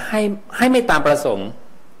นแต่ให้ไม่ตามประสงค์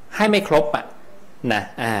ให้ไม่ครบนะ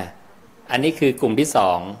อันนี้คือกลุ่มที่สอ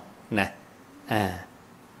งนะ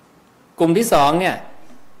กลุ่มที่สองเนี่ย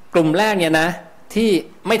กลุ่มแรกเนี่ยนะที่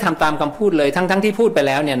ไม่ทำตามคำพูดเลยทั้งที่พูดไปแ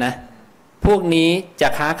ล้วเนี่ยนะพวกนี้จะ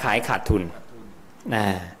ค้าขายขาดทุน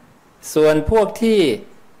ส่วนพวกที่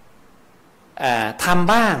ท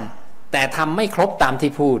ำบ้างแต่ทำไม่ครบตาม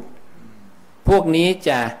ที่พูดพวกนี้จ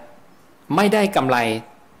ะไม่ได้กำไร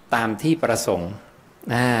ตามที่ประสงค์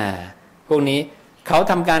พวกนี้เขา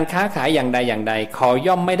ทำการค้าขายอย่างใดอย่างใดเขา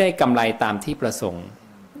ย่อมไม่ได้กำไรตามที่ประสงค์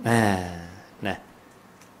นะ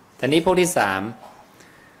ทีนี้พวกที่สาม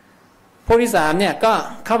เนี่ยก็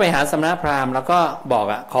เข้าไปหาสมณพราหมณ์แล้วก็บอก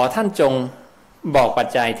ขอท่านจงบอกปัจ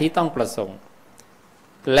จัยที่ต้องประสงค์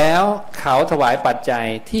แล้วเขาถวายปัจจัย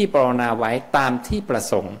ที่ปรารถนาไว้ตามที่ประ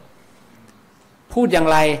สงค์พูดอย่าง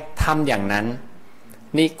ไรทำอย่างนั้น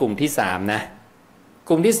นี่กลุ่มที่สามนะก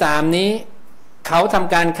ลุ่มที่สามนี้เขาท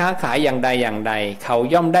ำการค้าขายอย่างใดอย่างใดเขา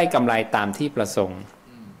ย่อมได้กำไรตามที่ประสงค์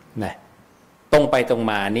นะตรงไปตรง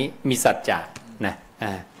มานี้มีสัจจะนะ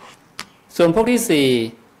ส่วนพวกที่สี่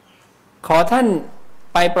ขอท่าน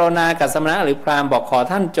ไปปรารถนากับสมณะหรือพราหมณ์บอกขอ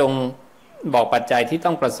ท่านจง บอกปัจจัยที่ต้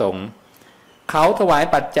องประสงค์เขาถวาย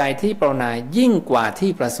ปัจจัยที่ปรารถนายิ่งกว่า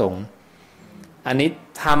ที่ประสงค์อันนี้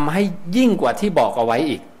ทำให้ยิ่งกว่าที่บอกเอาไว้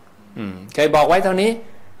อีกเคยบอกไว้เท่านี้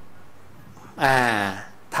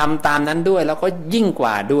ทำตามนั้นด้วยแล้วก็ยิ่งก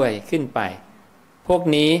ว่าด้วยขึ้นไปพวก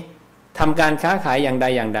นี้ทำการค้าขายอย่างใด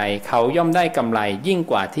อย่างใดเขาย่อมได้กำไรยิ่ง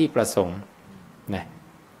กว่าที่ประสงค์นะ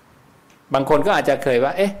บางคนก็อาจจะเคยว่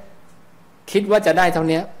าคิดว่าจะได้เท่า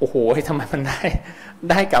นี้โอ้โหทำไมมัน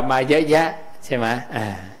ได้กลับมาเยอะแยะใช่ไหม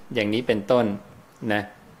อย่างนี้เป็นต้นนะ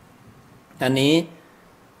อันนี้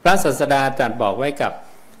พระศาสดาตรัสบอกไว้กับ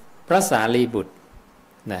พระสารีบุตร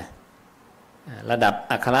นะระดับ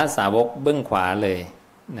อัครสาวกเบื้องขวาเลย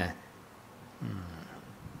นะ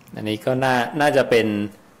อันนี้ก็น่าจะเป็น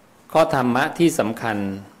ข้อธรรมะที่สำคัญ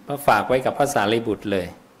พระฝากไว้กับพระสารีบุตรเลย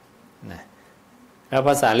นะแล้วพ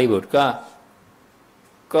ระสารีบุตร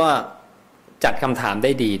ก็จัดคำถามไ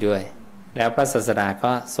ด้ดีด้วยแล้วพระศาสดา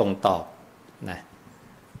ก็ทรงตอบนะ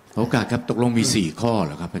โอกาสครับตกลงมี4 ข้อเห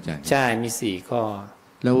รอครับอาจารย์ใช่มี4 ข้อ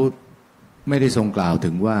แล้วไม่ได้ทรงกล่าวถึ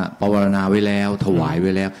งว่าปวารณาไว้แล้วถวายไ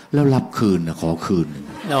ว้แล้วรับคืนนะขอคืน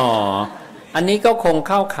อันนี้ก็คง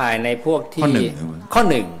เข้าข่ายในพวกที่ข้อ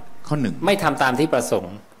หนึ่งไม่ทำตามที่ประสง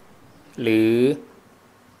ค์หรือ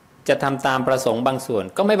จะทำตามประสงค์บางส่วน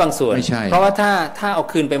ก็ไม่บางส่วนเพราะว่าถ้าเอา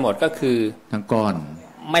คืนไปหมดก็คือทั้งก้อน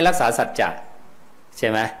ไม่รักษาสัจจะใช่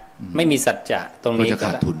ไหมไม่มีสัจจะตรงนี้ก็ข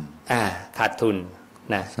าดทุนขาดทุน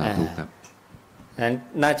นะสาธุครับนั้น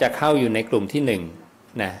น่าจะเข้าอยู่ในกลุ่มที่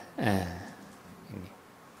1นะ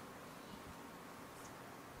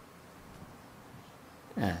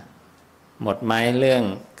หมดไหมเรื่อง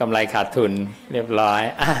กำไรขาดทุนเรียบร้อย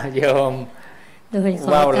โยม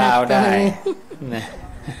ว่าวลาวได้นะ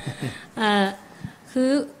คือ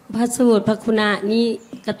พระสูตรพระคุณะนี้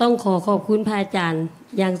ก็ต้องขอบคุณพระอาจารย์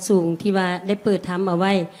อย่างสูงที่ว่าได้เปิดธรรมเอาไ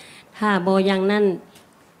ว้ถ้าบ่อย่างนั้น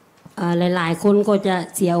หลายๆคนก็จะ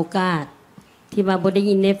เสียโอกาสที่ว่าบ่ได้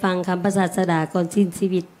ยินได้ฟังคำพระศาสดาก่อนสิ้นชี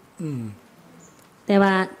วิตแต่ว่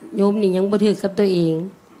าโยมนี่ยังบ่ถือกับตัวเอง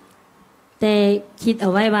แต่คิดเอ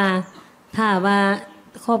าไว้ว่าถ้าว่า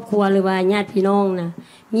ครอบครัวหรือว่าญาติพี่น้องนะ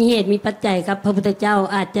มีเหตุมีปัจจัยครับพระพุทธเจ้า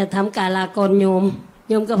อาจจะทำกาลากรโยม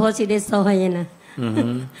ก็พอสิได้ซอยนะ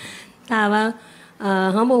ถ้าว่า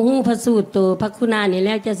เฮาบ่ฮู้พระสูตรตัวพระคุณานี่แ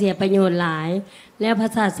ล้วจะเสียประโยชน์หลายแล้วพระ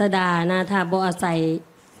ศาสดานะถ้าบ่อาศัย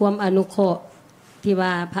ความอนุเคราะห์ที่ว่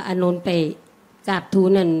าพระอานนท์ไปกราบทูล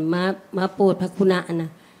นั่นมาโปรดพระคุณานะ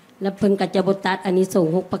แล้วเพิ่นก็จะบ่ตัดอานิสง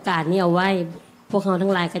ส์6ประการนี้เอาไว้พวกเฮาทั้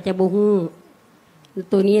งหลายก็จะบ่ฮู้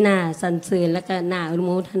ตัวนี้น่ะสรรเสริญแล้วก็น่าอนุโ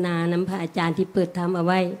มทนาน้ำพระอาจารย์ที่เปิดธรรมเอา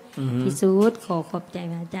ไว้ที่สุดขอบใจ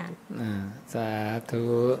พระอาจารย์สาธุ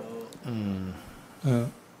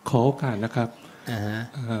ขอโอกาสนะครับ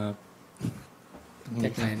จา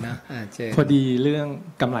กไหนนะพอดีเรื่อง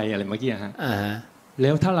กำไรอะไรเมื่อกี้ฮะแล้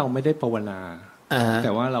วถ้าเราไม่ได้ภาวนาแ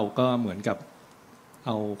ต่ว่าเราก็เหมือนกับเอ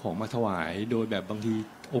าของมาถวายโดยแบบบางที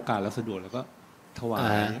โอกาสเราสะดวกแล้วก็ถวาย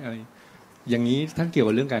อะไรอย่างนี้ท่านเกี่ยว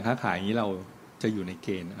กับเรื่องการค้าขายอย่างนี้เราจะอยู่ในเก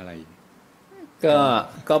ณฑ์อะไร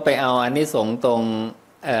ก็ไปเอาอานิสงส์ตรง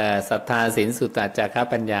ศรัทธาศีลสุตตะจาระ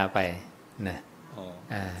ปัญญาไปนะ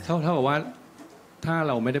เท่ากับว่าถ้าเ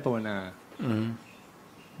ราไม่ได้ภาวนา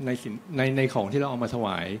ในสิ่งในของที่เราเอามาถว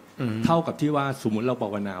ายเท่ากับที่ว่าสมมุติเราภา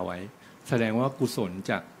วนาไว้แสดงว่ากุศล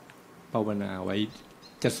จากภาวนาไว้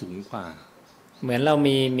จะสูงกว่าเหมือนเรา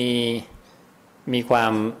มีควา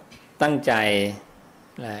มตั้งใจ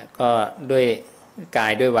และก็ด้วยกา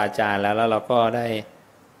ยด้วยวาจาแล้วเราก็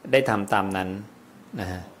ได้ทำตามนั้นนะ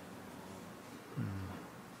ฮะ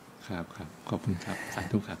ครับขอบคุณครับสา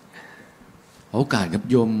ธุครับโอกาสกับ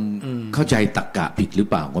โยมเข้าใจตรรกะผิดหรือ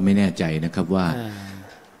เปล่าก็ไม่แน่ใจนะครับว่า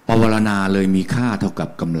ปวารณาเลยมีค่าเท่ากับ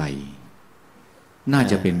กำไรน่า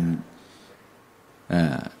จะเป็น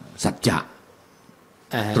สัจจะ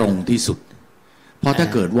ตรงที่สุดเพราะถ้า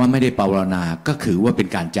เกิดว่าไม่ได้ปวารณาก็คือว่าเป็น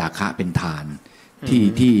การจาคะเป็นทาน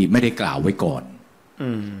ที่ไม่ได้กล่าวไว้ก่อน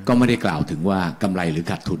ก็ไม่ได้กล่าวถึงว่ากำไรหรือ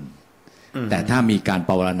ขาดทุนแต่ถ้ามีการ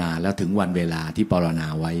ปวารณาแล้วถึงวันเวลาที่ปวารณา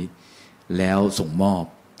ไว้แล้วส่งมอบ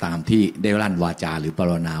ตามที่ได้ลั่นวาจาหรือปวา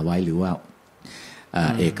รณาไว้หรือว่า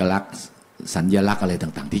เอกลักษณ์สัญลักษณ์อะไร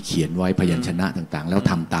ต่างๆที่เขียนไว้พยัญชนะต่างๆแล้ว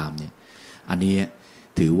ทำตามเนี่ยอันนี้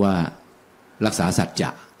ถือว่ารักษาสัจจะ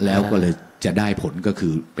แล้วก็เลยจะได้ผลก็คื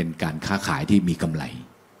อเป็นการค้าขายที่มีกำไร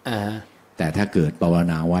แต่ถ้าเกิดปวาร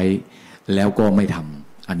ณาไว้แล้วก็ไม่ท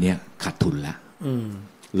ำอันเนี้ยขาดทุนแล้ว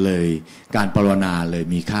เลยการปรารถนาเลย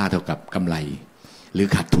มีค่าเท่ากับกำไรหรือ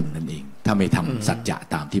ขาดทุนนั่นเองถ้าไม่ทำสัจจะ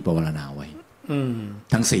ตามที่ปรารถนาไว้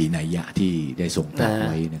ทั้ง4นัยยะที่ได้ส่งตรัสไ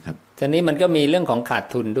ว้นะครับทีนี้มันก็มีเรื่องของขาด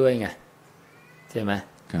ทุนด้วยไงใช่ไหม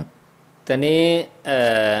ครับทีนี้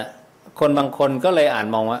คนบางคนก็เลยอ่าน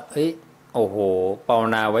มองว่าเฮ้ย โอ้โหภาว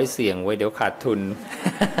นาไว้เสี่ยงไว้เดี๋ยวขาดทุน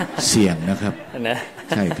เสี่ยงนะครับนะ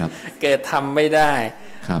ใช่ครับเกิดทำไม่ได้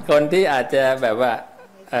คนที่อาจจะแบบว่า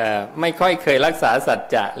ไม่ค่อยเคยรักษาสัจ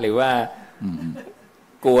จะหรือว่า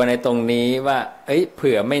กลัวในตรงนี้ว่าเ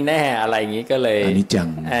ผื่อไม่แน่อะไรอย่างนี้ก็เลยอนิจจัง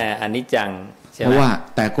อนิจจังเพราะว่า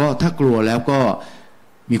แต่ก็ถ้ากลัวแล้วก็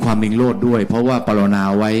มีความมิงโลดด้วยเพราะว่าปรนนา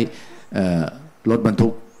ไว้รถบรรทุ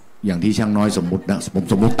กอย่างที่ช่างน้อยสมมุตินะผม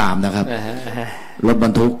สมมุติตามนะครับรถบร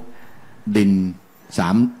รทุกดิน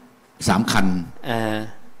สามคัน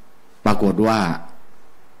ปรากฏว่า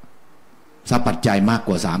ทรัพย์ปัจจัยมากก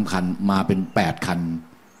ว่า3 คันมาเป็น8 คัน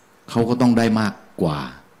เขาก็ต้องได้มากกว่า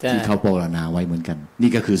ที่เขาปรนนาไว้เหมือนกันนี่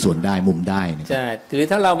ก็คือส่วนได้มุมได้ใช่หรือ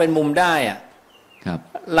ถ้าเราเป็นมุมได้อะครับ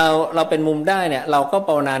เราเป็นมุมได้เนี่ยเราก็ภ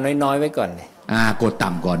าวนาน้อยๆไว้ก่อนเลยกดต่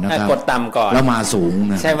ำก่อนนะครับกดต่ำก่อนแล้วมาสูง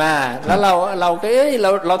นะใช่ไหมแล้วเราก็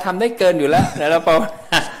เราทำได้เกินอยู่แล้วแล้วเราภาวน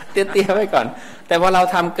าเตี้ยๆไว้ก่อนแต่พอเรา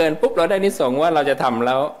ทำเกินปุ๊บเราได้นิสงส์ว่าเราจะทำแ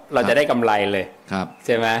ล้วเราจะได้กำไรเลยครับใ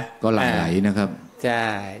ช่ไหมก็หลั่งไหลนะครับใช่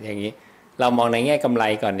อย่างนี้เรามองในแง่กำไร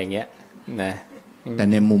ก่อนอย่างเงี้ยนะแต่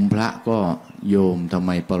ในมุมพระก็โยมทำไ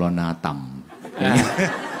มปรนนาต่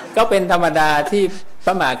ำก็เป็นธรรมดาที่พ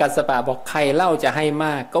ระมหากัสสปะบอกใครเล่าจะให้ม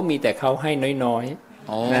ากก็มีแต่เขาให้น้อย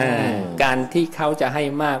ๆการที่เขาจะให้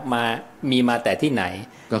มากมีมาแต่ที่ไหน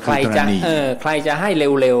ใครจะให้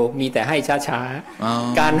เร็วๆมีแต่ให้ช้า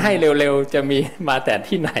ๆการให้เร็วๆจะมีมาแต่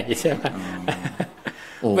ที่ไหนใช่ไหม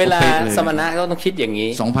เวลาสมณะก็ต้องคิดอย่างนี้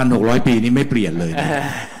 2,600 ปีนี้ไม่เปลี่ยนเลย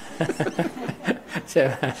ใช่ไ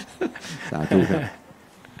หมสาธุครับ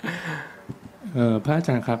พระอาจ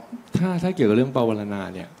ารย์ครับถ้าเกี่ยวกับเรื่องภาวนา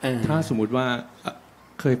เนี่ยถ้าสมมุติว่า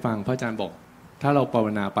เคยฟังพระอาจารย์บอกถ้าเราภาว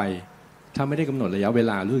นาไปถ้าไม่ได้กำหนดระยะเว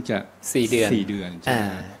ลารู้จะ4 เดือน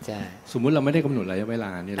ใช่สมมุติเราไม่ได้กำหนดระยะเวล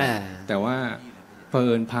าเนี่ยแต่ว่าเผ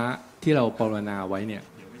อิญพระที่เราภาวนาไว้เนี่ย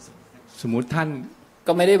สมมุติท่าน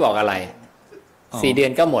ก็ไม่ได้บอกอะไร4 เดือ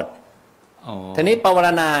นก็หมดทีนี้ภาว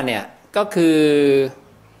นาเนี่ยก็คือ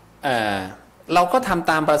เราก็ทำ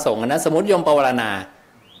ตามประสงค์นะสมมติโยมภาวนา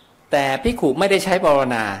แต่ภิกขุไม่ได้ใช้ภาว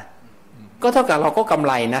นาก็เท่ากับเราก็กำไ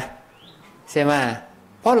รนะใช่ไหม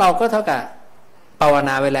เพราะเราก็เท่ากับภาวน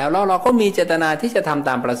าไว้แล้วเราก็มีเจตนาที่จะทำต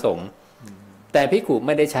ามประสงค์แต่ภิกขุไ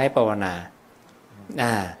ม่ได้ใช้ภาวนา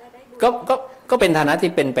ก็เป็นฐานะ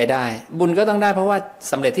ที่เป็นไปได้บุญก็ต้องได้เพราะว่า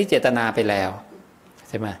สำเร็จที่เจตนาไปแล้ว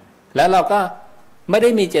ใช่ไหมแล้วเราก็ไม่ได้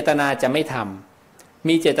มีเจตนาจะไม่ทำ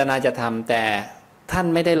มีเจตนาจะทำแต่ท่าน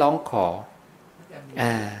ไม่ได้ร้องขอ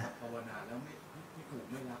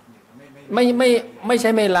ไม่ใช่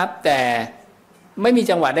ไม่รับแต่ไม่มี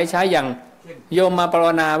จังหวะได้ใช้อย่างโยมมาภาว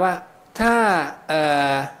นาว่าถ้า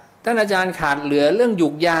ท่านอาจารย์ขาดเหลือเรื่องหยุ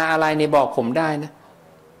กยาอะไรในบอกผมได้นะ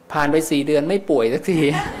ผ่านไป4 เดือนไม่ป่วยสักที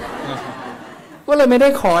ก็เลยไม่ได้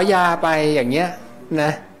ขอยาไปอย่างเงี้ยน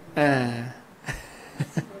ะ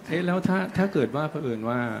แล้วถ้าเกิดว่าเผอิญ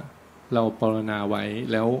ว่าเราภาวนาไว้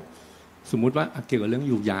แล้วสมมุติว่าเกี่ยวกับเรื่อง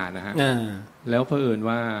หยุกยานะฮะแล้วเผอิญ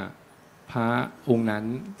ว่าพระองค์นั้น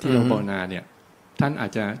ที่เราภาวนาเนี่ยท่านอา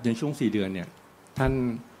จจะในช่วง4 เดือนเนี่ย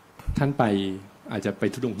ท่านไปอาจจะไป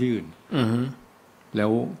ทุดงที่อื่นแล้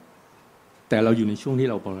วแต่เราอยู่ในช่วงที่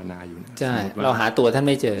เราภาวนาอยู่ใช่เราหาตัวท่าน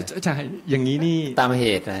ไม่เจอใช่อย่างนี้นี่ตามเห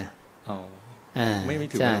ตุนะไม่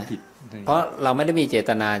ถือว่าผิดเพราะเราไม่ได้มีเจต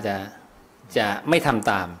นาจะไม่ทำ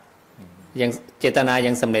ตามยังเจตนา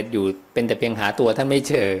ยังสำเร็จอยู่เป็นแต่เพียงหาตัวท่านไม่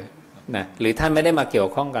เจอนะหรือท่านไม่ได้มาเกี่ยว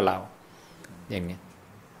ข้องกับเราอย่างนี้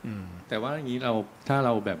แต่ว่าอย่างนี้ถ้าเร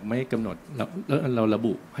าแบบไม่กำหนดเราระ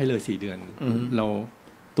บุให้เลย4 เดือนเรา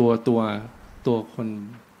ตัวคน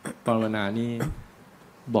ภาวนานี่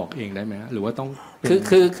บอกเองได้ไหมหรือว่าต้อง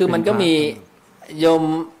คือมันก็มีโ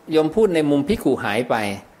ยมพูดในมุมภิกขุหายไป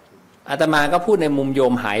อาตมาก็พูดในมุมโย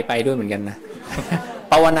มหายไปด้วยเหมือนกันนะ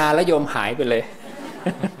ภาวนาแล้วโยมหายไปเลย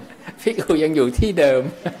ภิกขุยังอยู่ที่เดิม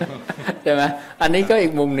ใช่ไหมอันนี้ก็อี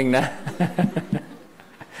กมุมหนึ่งนะ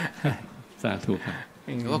สาธุครับ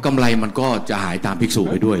ก็กำไรมันก็จะหายตามภิกษุ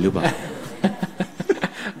ไปด้วยหรือเปล่า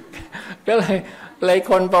ก็เลย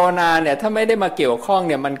คนภาวนาเนี่ยถ้าไม่ได้มาเกี่ยวข้องเ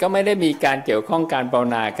นี่ยมันก็ไม่ได้มีการเกี่ยวข้องการภาว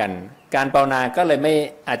นากันการภาวนาก็เลย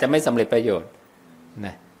อาจจะไม่สำเร็จประโยชน์น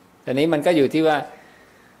ะแต่นี้มันก็อยู่ที่ว่า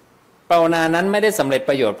ภาวนานั้นไม่ได้สำเร็จ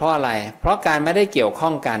ประโยชน์เพราะอะไรเพราะการไม่ได้เกี่ยวข้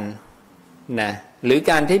องกันนะหรือ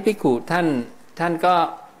การที่ภิกขุท่านก็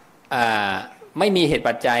ไม่มีเหตุ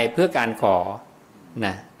ปัจจัยเพื่อการขอน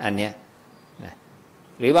ะอันเนี้ยนะ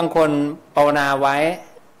หรือบางคนภาวนาไว้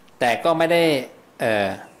แต่ก็ไม่ได้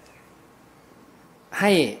ใ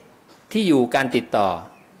ห้ที่อยู่การติดต่อ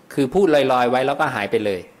คือพูดลอยๆไว้แล้วก็หายไปเ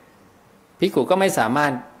ลยภิกขุก็ไม่สามาร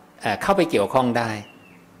ถเข้าไปเกี่ยวข้องได้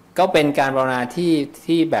ก็เป็นการภาวนา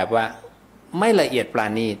ที่แบบว่าไม่ละเอียดปรา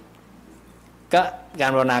ณีตก็กา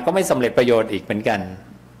รภาวนาก็ไม่สำเร็จประโยชน์อีกเหมือนกัน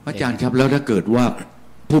อาจารย์ครับแล้วถ้าเกิดว่า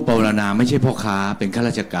ผู้ปรารณาไม่ใช่พ่อค้าเป็นข้าร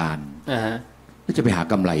าชการแล้วจะไปหา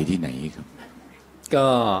กำไรที่ไหนครับก็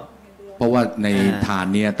เพราะว่าในทาน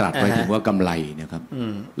เนี่ยตรัสไว้ถึงว่ากำไรนะครับ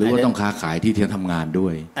หรือว่าต้องค้าขายที่ทำงานด้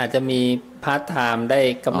วยอาจจะมีพาร์ทไทม์ได้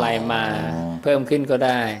กำไรมาเพิ่มขึ้นก็ไ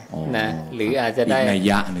ด้นะหรืออาจจะได้นัย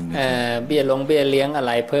ยะหนึ่งเบี้ยเลี้ยงอะไ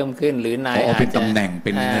รเพิ่มขึ้นหรือนายอาจจะเป็นตำแหน่งเ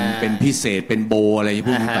ป็นเงินเป็นพิเศษเป็นโบอะไรพ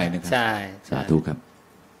วกนี้ไปนะครับใช่สาธุครับ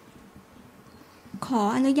ขอ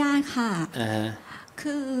อนุญาตค่ะ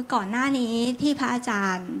คือก่อนหน้านี้ที่พระอาจา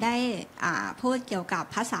รย์ได้พูดเกี่ยวกับ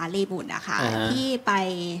ภาษาลีบุตรอะค่ะที่ไป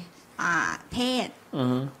เทศ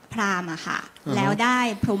พราหมณ์อะค่ะแล้วได้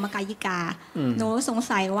พรหมกายิกาหนูสง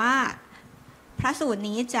สัยว่าพระสูตร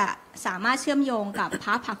นี้จะสามารถเชื่อมโยงกับพ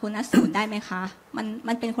ระภคุณสูตรได้ไหมคะ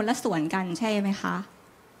มันเป็นคนละส่วนกันใช่ไหมคะ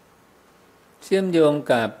เชื่อมโยง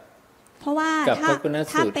กับเพราะว่า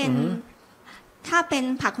ถ้าเป็น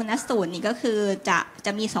ภคุณสูตรนี่ก็คือจ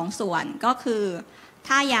ะมี2ส่วนก็คือ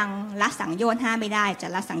ถ้ายังละสังโยชน์5ไม่ได้จะ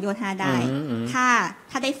ละสังโยชน์5ได้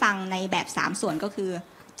ถ้าได้ฟังในแบบ3ส่วนก็คือ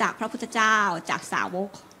จากพระพุทธเจ้าจากสาวก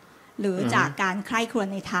หรือจากการใคร่ครวญ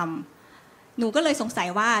ในธรรมหนูก็เลยสงสัย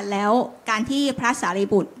ว่าแล้วการที่พระสารี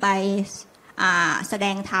บุตรไปแสด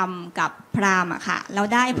งธรรมกับพราหมณ์อะค่ะเรา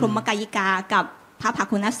ได้พรหมกายิกากับพระภ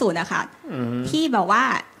คุณสูตรอะค่ะที่บอกว่า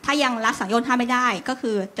ถ้ายังละสังโยชน์5ไม่ได้ก็คื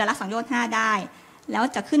อจะละสังโยชน์5ได้แล้ว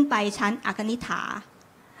จะขึ้นไปชั้นอกนิฐา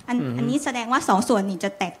อันนี้แสดงว่า2ส่วนนี้จะ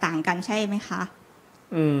แตกต่างกันใช่ไหมคะ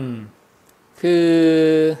คือ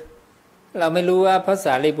เราไม่รู้ว่าพระส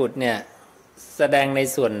ารีบุตรเนี่ยแสดงใน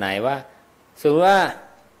ส่วนไหนว่าสมมติว่า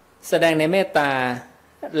แสดงในเมตตา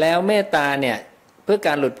แล้วเมตตาเนี่ยเพื่อก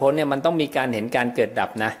ารหลุดพ้นเนี่ยมันต้องมีการเห็นการเกิดดับ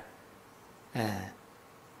นะ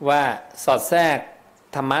ว่าสอดแทรก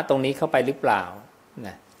ธรรมะตรงนี้เข้าไปหรือเปล่าน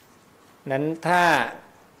ะนั้นถ้า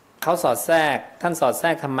เขาสอดแทรกท่านสอดแทร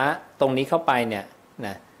กธรรมะตรงนี้เข้าไปเนี่ยน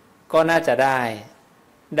ะก็น่าจะ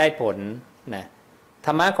ได้ผลนะธ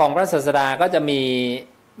รรมะของพระศาสดาก็จะ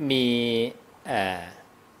มี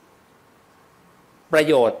ประ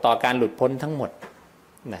โยชน์ต่อการหลุดพ้นทั้งหมด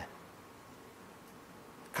นะ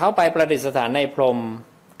เขาไปประดิษฐานในพรหม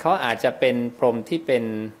เขาอาจจะเป็นพรหมที่เป็น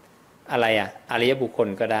อะไรอริยบุคคล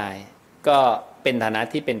ก็ได้ก็เป็นฐานะ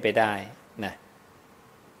ที่เป็นไปได้นะ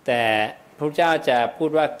แต่พระเจ้าจะพูด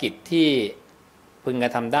ว่ากิจที่พึงกร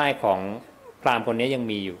ะทำได้ของพราหมณ์คนนี้ยัง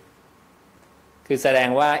มีอยู่คือแสดง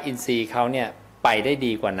ว่าอินทรีย์เขาเนี่ยไปได้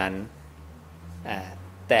ดีกว่านั้น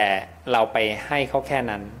แต่เราไปให้เขาแค่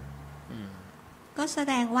นั้นก็แส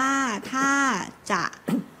ดงว่าถ้าจะ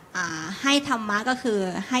ให้ธรรมะก็คือ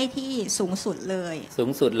ให้ที่สูงสุดเลย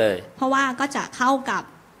เพราะว่าก็จะเข้ากับ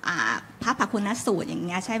พระภคุณสูตรอย่างเ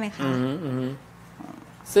งี้ยใช่ไหมคะ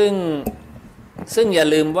ซึ่งอย่า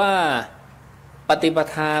ลืมว่าปฏิป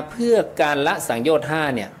ทาเพื่อการละสังโยชน์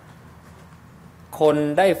5เนี่ยคน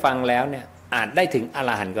ได้ฟังแล้วเนี่ยอาจได้ถึงอร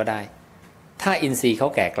หันต์ก็ได้ถ้าอินทรีย์เขา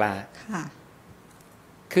แก่กล้า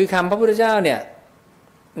คือคำพระพุทธเจ้าเนี่ย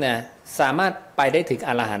นะสามารถไปได้ถึงอ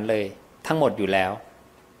รหันต์เลยทั้งหมดอยู่แล้ว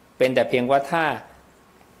เป็นแต่เพียงว่าถ้า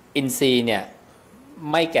อินทรีย์เนี่ย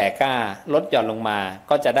ไม่แก่กล้าลดหย่อนลงมา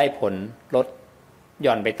ก็จะได้ผลลดห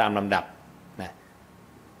ย่อนไปตามลำดับนะ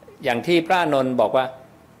อย่างที่พระอานนท์บอกว่า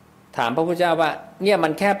ถามพระพุทธเจ้าว่าเนี่ยมั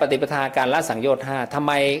นแค่ปฏิปทาการละสังโยชน์5ทำไ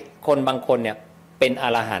มคนบางคนเนี่ยเป็นอ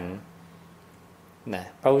รหันต์นะ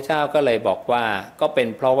พระพุทธเจ้าก็เลยบอกว่าก็เป็น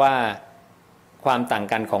เพราะว่าความต่าง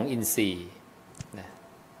กันของอินทรีย์นะ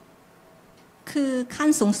คือขั้น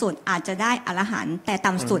สูงสุดอาจจะได้อรหันต์แต่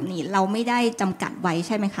ต่ำสุดนี่เราไม่ได้จำกัดไว้ใ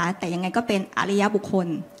ช่ไหมคะแต่ยังไงก็เป็นอริยบุคคล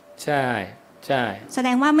ใช่แสด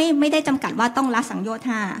งว่าไม่ได้จำกัดว่าต้องละสังโยชน์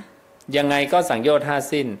5ยังไงก็สังโยชน์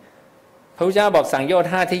5สิ้นพระพุทธเจ้าบอกสังโยชน์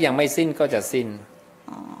5ที่ยังไม่สิ้นก็จะสิ้น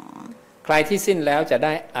ใครที่สิ้นแล้วจะไ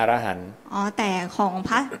ด้อรหันต์แต่ของ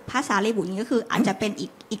พระสารีบุตรนี้ก็คืออาจจะเป็น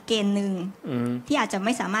อีกเกณฑ์หนึ่งที่อาจจะไ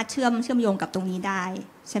ม่สามารถเชื่อมโยงกับตรงนี้ได้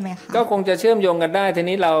ใช่ไหมคะก็คงจะเชื่อมโยงกันได้ที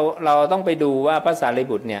นี้เราต้องไปดูว่าพระสารี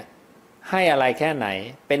บุตรเนี่ยให้อะไรแค่ไหน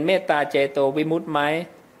เป็นเมตตาเจโตวิมุตติไหม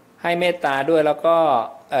ให้เมตตาด้วยแล้วก็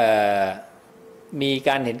มีก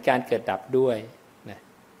ารเห็นการเกิดดับด้วยนะ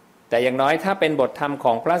แต่อย่างน้อยถ้าเป็นบทธรรมข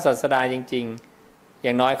องพระศาสดาจริงๆอ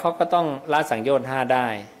ย่างน้อยเขาก็ต้องละสังโยชน์5ได้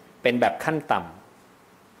เป็นแบบขั้นต่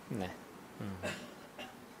ำนะ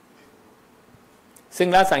ซึ่ง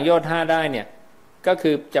ละสังโยชน์5ได้เนี่ยก็คื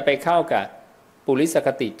อจะไปเข้ากับปุริสค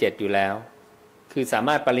ติ7อยู่แล้วคือสาม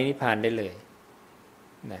ารถปรินิพพานได้เลย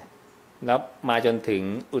นะแล้วมาจนถึง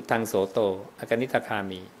อุทธังโสโตอกนิทคา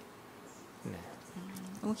มีนะ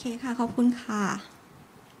โอเคค่ะขอบคุณค่ะ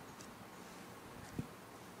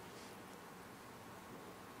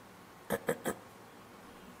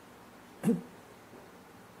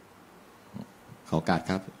ขอโอกาส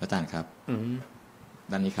ครับอาจารย์ครับ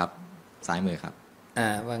ด้านนี้ครับซ้ายมือครับ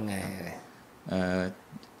ว่าไง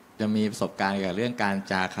จะมีประสบการณ์เกี่ยวกับเรื่องการ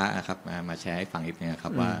จาคะนะครับมาแชร์ให้ฟังอีกนึงครั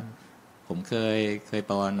บว่าผมเคย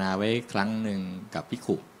ภาวนาไว้ครั้งหนึ่งกับภิก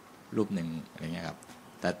ขุรูปหนึ่งอะไรเงี้ยครับ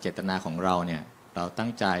แต่เจตนาของเราเนี่ยเราตั้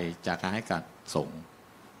งใจจาคะให้กับสงฆ์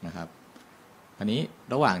นะครับอันนี้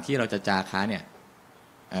ระหว่างที่เราจะจาคะเนี่ย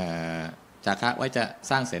จาคะไว้จะ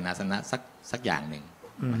สร้างเสนาสนะสักอย่างหนึ่ง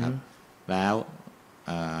นะครับแล้ว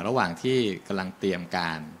ระหว่างที่กำลังเตรียมก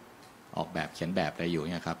ารออกแบบเขียนแบบอะไรอยู่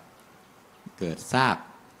เนี่ยครับเกิดทราบ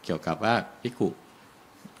เกี่ยวกับว่าภิกขุ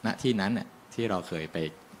ณที่นั้นเนี่ยที่เราเคยไป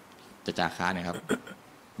จาคะนะครับ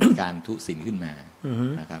มีการทุศีลขึ้นมา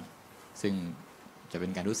นะครับซึ่งจะเป็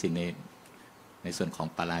นการทุศีลในส่วนของ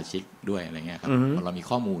ปาราชิกด้วยอะไรเงี้ยครับเรามี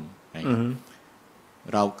ข้อมูลอะไรเงี้ย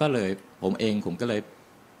เราก็เลยผมก็เลย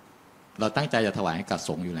เราตั้งใจจะถวายให้กับส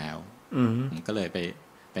งฆ์อยู่แล้วผมก็เลย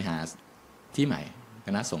ไปหาที่ใหม่ค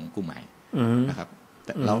ณะสงฆ์กลุ่มใหม่นะครับแ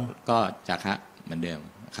ต่เราก็จาคะเหมือนเดิม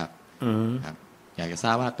นะครับครับอยากจะทร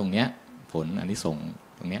าบว่าตรงเนี้ยผลอานิสงส์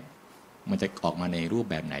ตรงเนี้ยมันจะออกมาในรูป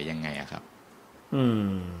แบบไหนยังไงอะครับ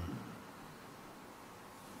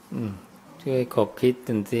ช่วยขบคิดห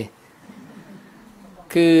น่อยสิ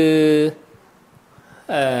คือ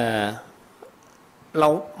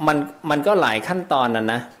มันก็หลายขั้นตอนน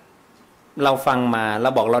ะเราฟังมาเรา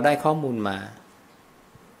บอกเราได้ข้อมูลมา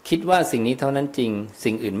คิดว่าสิ่งนี้เท่านั้นจริง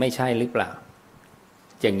สิ่งอื่นไม่ใช่หรือเปล่า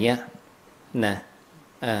อย่างเงี้ยนะ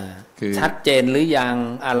ชัดเจนหรือยัง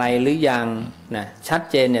อะไรหรือยังนะชัด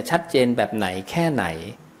เจนเนี่ยชัดเจนแบบไหนแค่ไหน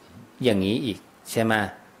อย่างนี้อีกใช่ไหม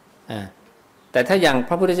แต่ถ้าอย่างพ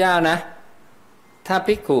ระพุทธเจ้านะถ้า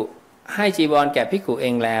ภิกขุให้จีวรแก่ภิกขุเอ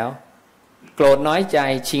งแล้วโกรธน้อยใจ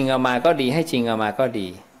ชิงเอามาก็ดีให้ชิงเอามาก็ดี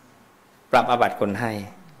ปรับอาบัติคนให้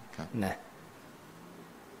นะ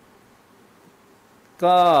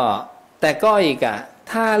ก็แต่ก็อีกอะ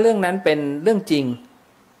ถ้าเรื่องนั้นเป็นเรื่องจริง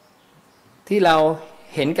ที่เรา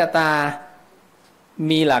เห็นกับตา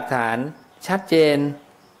มีหลักฐานชัดเจน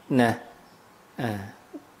นะ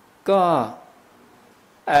ก็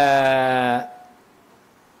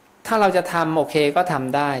ถ้าเราจะทำโอเคก็ท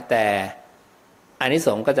ำได้แต่อานิส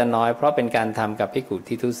งส์ก็จะน้อยเพราะเป็นการทำกับภิกขุ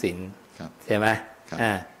ที่ทุศีลใช่ไหม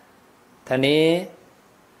ทีนี้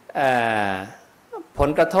ผล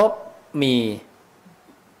กระทบมี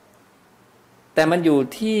แต่มันอยู่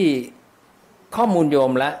ที่ข้อมูลโย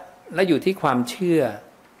มและอยู่ที่ความเชื่อ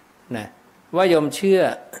นะว่าโยมเชื่อ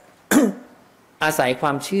อาศัยคว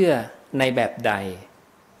ามเชื่อในแบบใด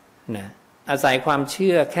นะอาศัยความเ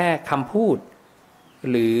ชื่อแค่คำพูด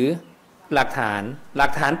หรือหลักฐ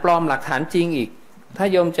านปลอมหลักฐานจริงอีกถ้า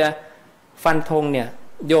โยมจะฟันธงเนี่ย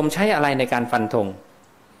โยมใช้อะไรในการฟันธง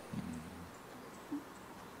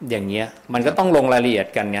อย่างเงี้ยมันก็ต้องลงรายละเอียด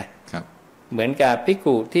กันไงเหมือนกับภิก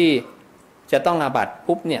ขุที่จะต้องอาบัติ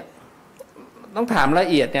ปุ๊บเนี่ยต้องถามละ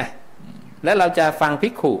เอียดไงแล้วเราจะฟังภิ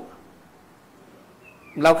กขุ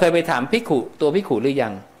เราเคยไปถามภิกขุตัวภิกขุหรือยั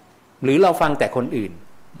งหรือเราฟังแต่คนอื่น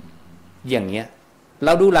อย่างเงี้ยเร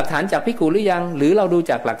าดูหลักฐานจากภิกขุหรือยังหรือเราดู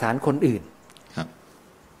จากหลักฐานคนอื่น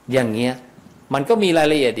อย่างเงี้ยมันก็มีราย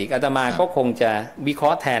ละเอียดอีกอาตมาก็คงจะวิเครา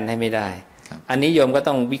ะห์แทนให้ไม่ได้อันนี้โยมก็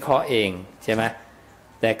ต้องวิเคราะห์เองใช่ไหม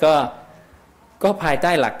แต่ก็ภายใ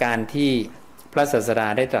ต้หลักการที่พระศาสดา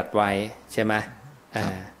ได้ตรัสไว้ใช่ไหม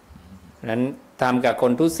นั้นทำกับค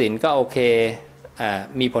นทุศีลก็โอเค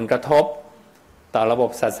มีผลกระทบต่อระบบ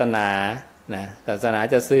ศาสนานะศาสนา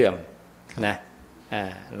จะเสื่อมนะ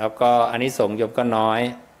แล้วก็อานิสงส์โยมก็น้อย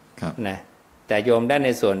นะแต่โยมได้ใน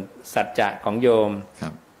ส่วนสัจจะของโยม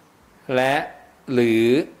และหรือ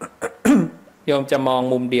โยมจะมอง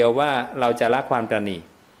มุมเดียวว่าเราจะละความตระหนี่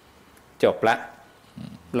จบละ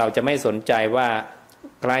เราจะไม่สนใจว่า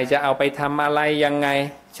ใครจะเอาไปทำอะไรยังไง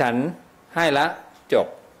ฉันให้ละจบ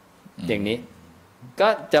อย่างนี้ก็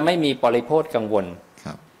จะไม่มีปริโภทกังวล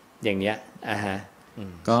อย่างเนี้ย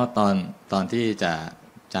ก็ตอนที่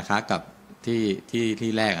จะค้ากับ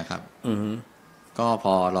ที่แรกอะครับก็พ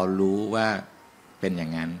อเรารู้ว่าเป็นอย่า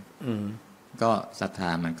งนั้นก็ศรัทธา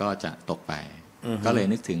มันก็จะตกไปก็เลย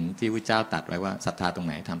นึกถึงที่พระเจ้าตรัสไว้ว่าศรัทธาตรงไ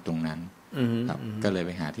หนทำตรงนั้นครับก็เลยไ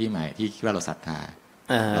ปหาที่ใหม่ที่คิดว่าเราศรัทธา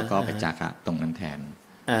แล้วก็ไปจาคะตรงนั้นแทน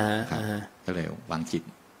ครับก็เลยวางจิต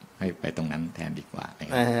ให้ไปตรงนั้นแทนดีกว่า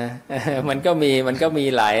มันก็มี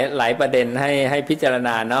หลายประเด็นให้พิจารณ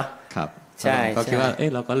าเนาะครับใช่ก็คิดว่า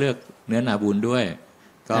เราก็เลือกเนื้อนาบุญด้วย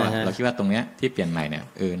ก็เราคิดว่าตรงเนี้ยที่เปลี่ยนใหม่เนี่ย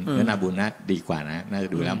เนื้อนาบุญน่าดีกว่านะน่าจะ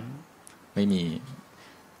ดูแล้วไม่มี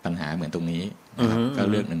ปัญหาเหมือนตรงนี้นะครับก็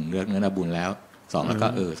เลือก1เลือกเนื้อนาบุญแล้ว2แล้วก็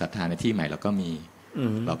ศรัทธาในที่ใหม่เราก็มี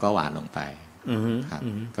เราก็หวานลงไปครับ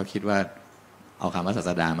ก็คิดว่าเอาคำว่าศาส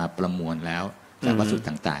ดามาประมวลแล้วจากวัตถุ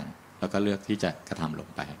ต่างๆแล้วก็เลือกที่จะกระทำลง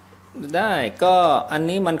ไป ได้ก็อัน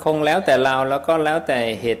นี้มันคงแล้วแต่เราแล้วก็แล้วแต่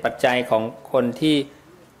เหตุปัจจัยของคนที่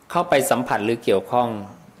เข้าไปสัมผัสหรือเกี่ยวข้อง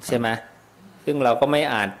ใช่ไหมซึ่งเราก็ไม่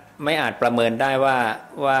อาจประเมินได้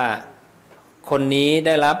ว่าคนนี้ไ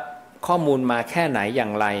ด้รับข้อมูลมาแค่ไหนอย่า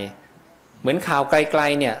งไรเหมือนข่าวไกล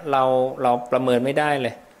ๆเนี่ยเราประเมินไม่ได้เล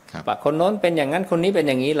ยว่าคนโน้นเป็นอย่างนั้นคนนี้เป็น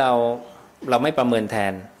อย่างนี้เราไม่ประเมินแท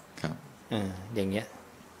นครับอย่างเงี้ย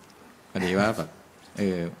พอดีว่าแบบ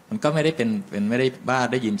มันก็ไม่ได้เป็นไม่ได้บ้า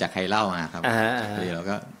ได้ยินจากใครเล่ามาครับพอดีเรา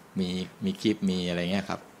ก็มีคลิปมีอะไรเงี้ย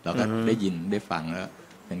ครับเราก็ได้ยินได้ฟังแล้ว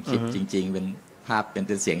เป็นคลิปจริงๆเป็นภาพเป็น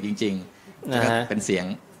เสียงจริงๆแล้วก็เป็นเสียง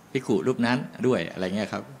ภิกขุรูปนั้นด้วยอะไรเงี้ย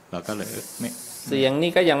ครับเราก็เลยไม่เสียง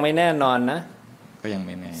นี่ก็ยังไม่แน่นอนนะก็ยังไ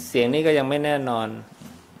ม่แน่เสียงนี่ก็ยังไม่แน่นอน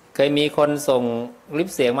เคยมีคนส่งคลิป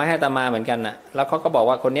เสียงมาให้อาตมาเหมือนกันน่ะแล้วเขาก็บอก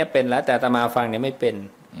ว่าคนนี้เป็นแล้วแต่อาตมาฟังเนี่ยไม่เป็น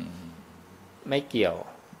ไม่เกี่ยว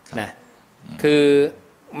นะคือ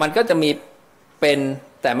มันก็จะมีเป็น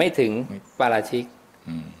แต่ไม่ถึงปาราชิก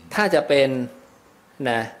ถ้าจะเป็น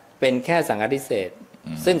นะเป็นแค่สังฆทิเศษ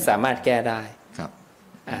ซึ่งสามารถแก้ได้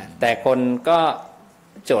แต่คนก็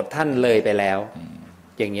โจทย์ท่านเลยไปแล้ว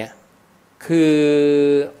อย่างเงี้ยคือ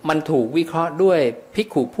มันถูกวิเคราะห์ด้วยภิก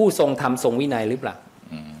ขุผู้ทรงธรรมทรงวินัยหรือเปล่า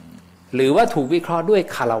หรือว่าถูกวิเคราะห์ด้วย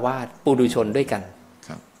คฤหัสถ์ปุถุชนด้วยกัน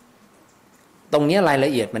ตรงนี้รายละ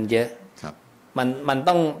เอียดมันเยอะมัน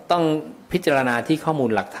ต้องพิจารณาที่ข้อมูล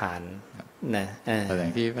หลักฐานนะแต่อย่า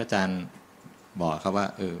งที่พระอาจารย์บอกครับว่า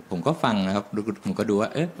ผมก็ฟังนะครับผมก็ดูว่า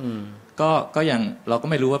ก็ยังเราก็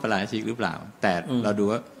ไม่รู้ว่าปาราชิกหรือเปล่าแต่เราดู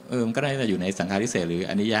ว่ามันก็น่าจะอยู่ในสังฆาทิเศษหรือ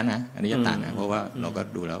อนิยะนะอนิยตานะเพราะว่าเราก็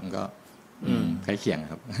ดูแล้วมันก็ใกล้เคียง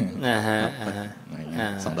ครับ2:2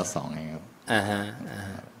ไงครับ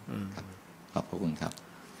ขอบคุณครับ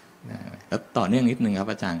แล้วต่อเนื่องนิดนึงครับ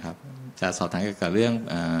อาจารย์ครับจะสอบถามเกี่ยวกับเรื่อง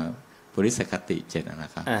ปุริสคติ7น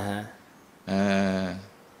ะครับ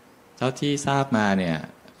เท่าที่ทราบมาเนี่ย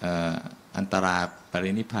อันตราป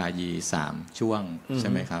รินิพพายี3ช่วงใช่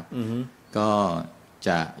ไหมครับก็จ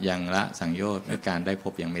ะยังละสังโยชน์ด้วยการได้พ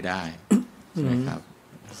บยังไม่ได้ใช่ไหมครับ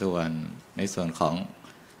ส่วนในส่วนของ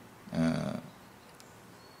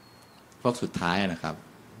พวกสุดท้ายนะครับ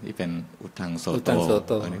ที่เป็นอุทังโสโ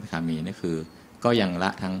ตอนิคามีนี่คือก็ยังละ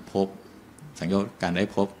ทั้งพบสังโยชน์การได้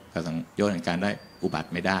พบกับสังโยชน์การได้อุบัติ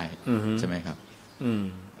ไม่ได้ใช่ไหมครับ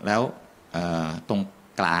แล้วตรง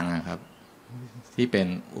กลางนะครับที่เป็น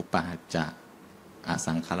อุปาหัจจะอ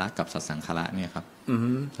สังขารกับสัสสังขารเนี่ยครับ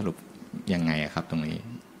สรุปยังไงครับตรงนี้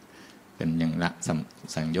เป็นยังละ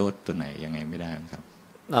สังโยชน์ตัวไหนยังไงไม่ได้ครับ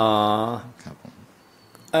อ๋อครับผม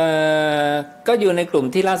ก็อยู่ในกลุ่ม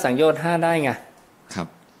ที่ละสังโยชน์5ได้ไงครับ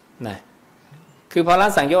นะคือพอละ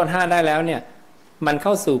สังโยชน์5ได้แล้วเนี่ยมันเข้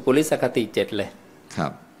าสู่ปุริสคติ7เลยครั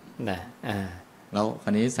บนะแล้วคร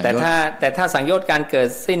าวนี้แต่ถ้าสังโยชน์การเกิด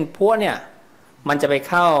สิ้นพวกเนี่ยมันจะไป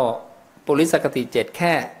เข้าปุริสคติ7แ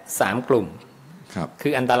ค่3กลุ่มครับคื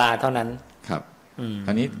ออันตราเท่านั้นครับคร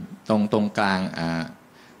าวนี้ตรงกลาง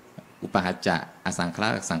อุปาหัจจะอสังขาร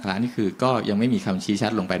สังขารนี่คือก็ยังไม่มีคำชี้ชั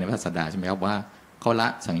ดลงไปในพระศาสดาใช่ไหมครับว่าเขาละ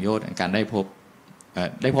สังโยชน์การได้พบ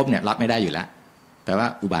เนี่ยรับไม่ได้อยู่แล้วแต่ว่า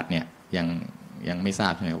อุบัติเนี่ยยังไม่ทรา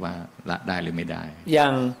บใช่ไหมว่าละได้หรือไม่ได้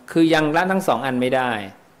ยังละทั้ง2อันไม่ได้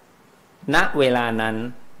ณเวลานั้น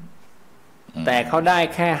แต่เขาได้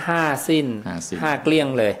แค่5สิ้น5เกลี้ยง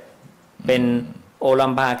เลยเป็นโอลั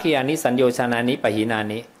มภาคีอานิสัญโยชนานิปหินา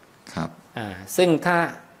นิครับซึ่ง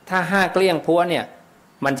ถ้า5เกลี้ยงพัวเนี่ย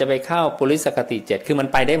มันจะไปเข้าปุริสคติ7คือมัน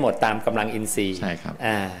ไปได้หมดตามกำลังอินทรีย์ใช่ครับ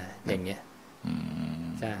อย่างเงี้ย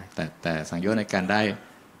ใช่แต่สังโยชน์ในการได้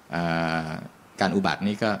การอุบัติ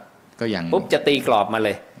นี่ก็ยังปุ๊บจะตีกรอบมาเล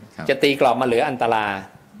ยจะตีกรอบมาเหลืออันตรา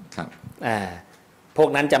ครับพวก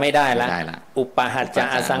นั้นจะไม่ได้ละอุปาหัจจะ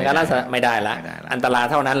อสังขารไม่ได้ละอันตรา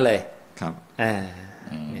เท่านั้นเลยครับ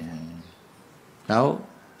แล้ว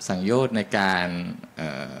สังโยชน์ในการ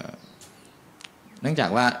เนื่องจาก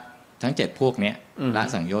ว่าทั้ง7พวกนี้ละ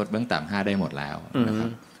สังโยชน์เบื้องต่ำ5ได้หมดแล้วนะครับ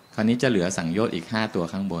คราวนี้จะเหลือสังโยชน์อีก5ตัว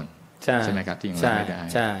ข้างบนใช่ไหมครับที่ยังละไม่ได้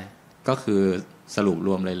ใช่ก็คือสรุปร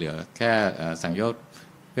วมเลยเหลือแค่สังโยชน์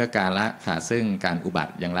เพื่อการละขาดซึ่งการอุบั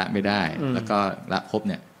ติยังละไม่ได้แล้วก็ละภพ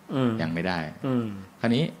เนี่ยยังไม่ได้คราว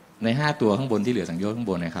นี้ใน5ตัวข้างบนที่เหลือสังโยชน์ข้าง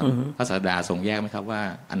บนนะครับพระศาสดาทรงแยกไหมครับว่า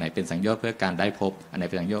อันไหนเป็นสังโยชน์เพื่อการได้ภพอันไหน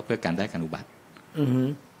เป็นสังโยชน์เพื่อการได้การอุบัติ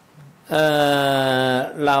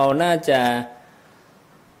เราน่า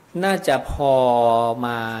จะพอม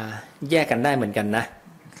าแยกกันได้เหมือนกันนะ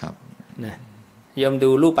ครับนะยมดู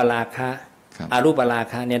รูปราคะอารูปรา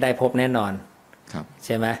คะเนี่ยได้ภพแน่นอนใ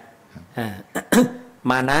ช่ไหม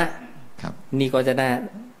มานะนี่ก็จะ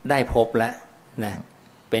ได้ภพแล้วนะ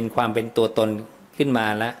เป็นความเป็นตัวตนขึ้นมา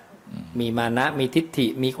แล้วมีมานะมีทิฏฐิ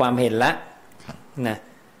มีความเห็นแล้วนะ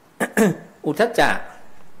อุทธัจจะ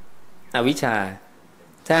อวิชชา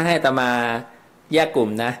ถ้าให้อาตมาแยกกลุ่ม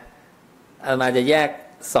นะอาตมาจะแยก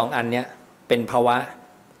2อันเนี้ยเป็นภาวะ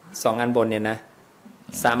2อันบนเนี่ยนะ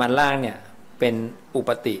3อันล่างเนี่ยเป็นอุป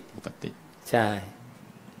ติใช่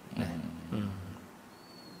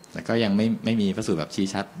แต่ก็ยังไม่มีพระสูตรแบบชี้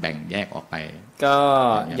ชัดแบ่งแยกออกไปก็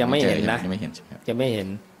ยังไม่เห็นนะยังไม่เห็น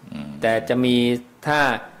แต่จะมี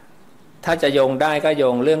ถ้าจะโยงได้ก็โย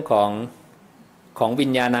งเรื่องของวิ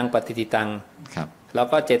ญญาณังปฏิติตังครับแล้ว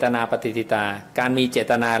ก็เจตนาปฏิติตาการมีเจ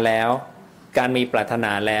ตนาแล้วการมีปรารถน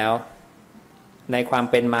าแล้วในความ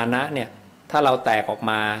เป็นมานะเนี่ยถ้าเราแตกออก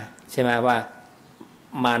มาใช่ไหมว่า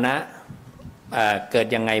มานะเกิด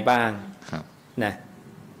ยังไงบ้างนะ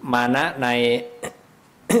มานะใน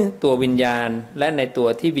ตัววิญญาณและในตัว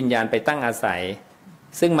ที่วิญญาณไปตั้งอาศัย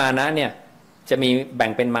ซึ่งมานะเนี่ยจะมีแบ่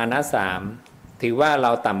งเป็นมานะ3ถือว่าเร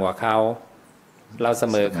าต่ำกว่าเขาเราเส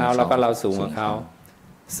มอเขาแล้วก็เราสูงกว่าเขา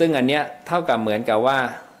ซึ่งอันเนี้ยเท่ากับเหมือนกับว่า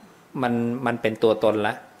มันเป็นตัวตนล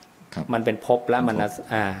ะมันเป็นภพละมัน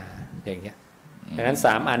อย่างเงี้ยดังนั้น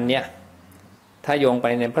3อันเนี้ยถ้าโยงไป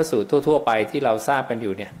ในพระสูตรทั่วๆไปที่เราทราบกันอ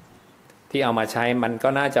ยู่เนี่ยที่เอามาใช้มันก็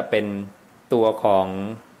น่าจะเป็นตัวของ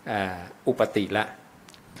อุปติละ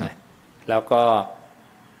แล้วก็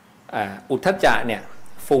อุทธัจจะเนี่ย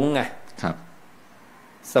ฟุ้งไง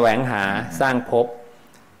แสวงหาสร้างภพ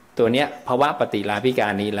ตัวเนี้ยภาวะปฏิลาภิกา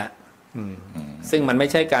รนี้ละซึ่งมันไม่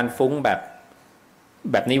ใช่การฟุ้งแ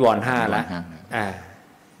บบนิวรณ์5ละ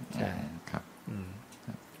ใช่ครับ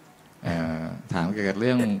ถามเกี่ยวกับเ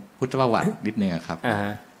รื่องพุทธประวัตินิดนึงครับ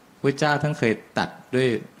พระเจ้าท่านเคยตัดด้วย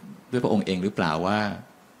พระองค์เองหรือเปล่าว่า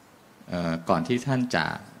ก่อนที่ท่านจ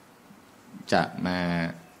ะ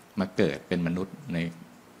มาเกิดเป็นมนุษย์ใน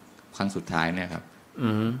ครั้งสุดท้ายเนี่ยครับ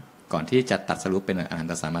ก่อนที่จะตัดสรุปเป็นอรหัน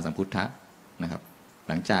ตสัมมาสัมพุทธะนะครับ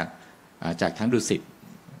หลังจากทั้งดุสิต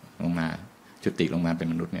ลงมาจุติลงมาเป็น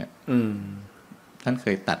มนุษย์เนี่ยท่านเค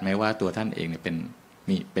ยตัดไหมว่าตัวท่านเองเนี่ยเ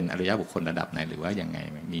ป็นอริยบุคคลระดับไหนหรือว่ายังไง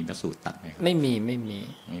มีพระสูตรตัดไหมครับไม่มี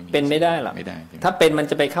เป็นไม่ได้หรอกถ้าเป็นมัน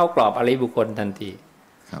จะไปเข้ากรอบอริยบุคคลทันที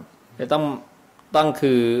ครับจะต้อง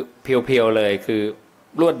คือเพียวๆเลยคือ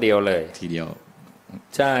รวดเดียวเลยทีเดียว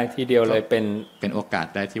ใช่ทีเดียวเลยเป็นโอกาส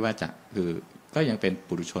ได้ที่ว่าจะคือก็ยังเป็น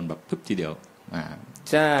ปุถุชนแบบปุ๊บทีเดียว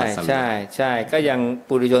ใช่ใช่ก็ยัง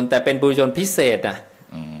ปุถุชนแต่เป็นปุถุชนพิเศษนะ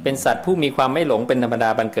เป็นสัตว์ผู้มีความไม่หลงเป็นธรรมดา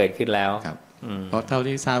บังเกิดขึ้นแล้วครับเพราะเท่า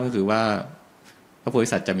ที่ทราบก็คือว่าพระโพธิ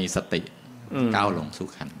สัตว์จะมีสติก้าวลงสู่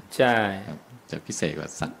ขันธ์ใช่จะพิเศษกว่า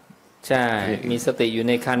สัตว์ใช่มีสติอยู่ใ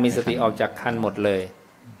นขันธ์มีสติออกจากขันธ์หมดเลย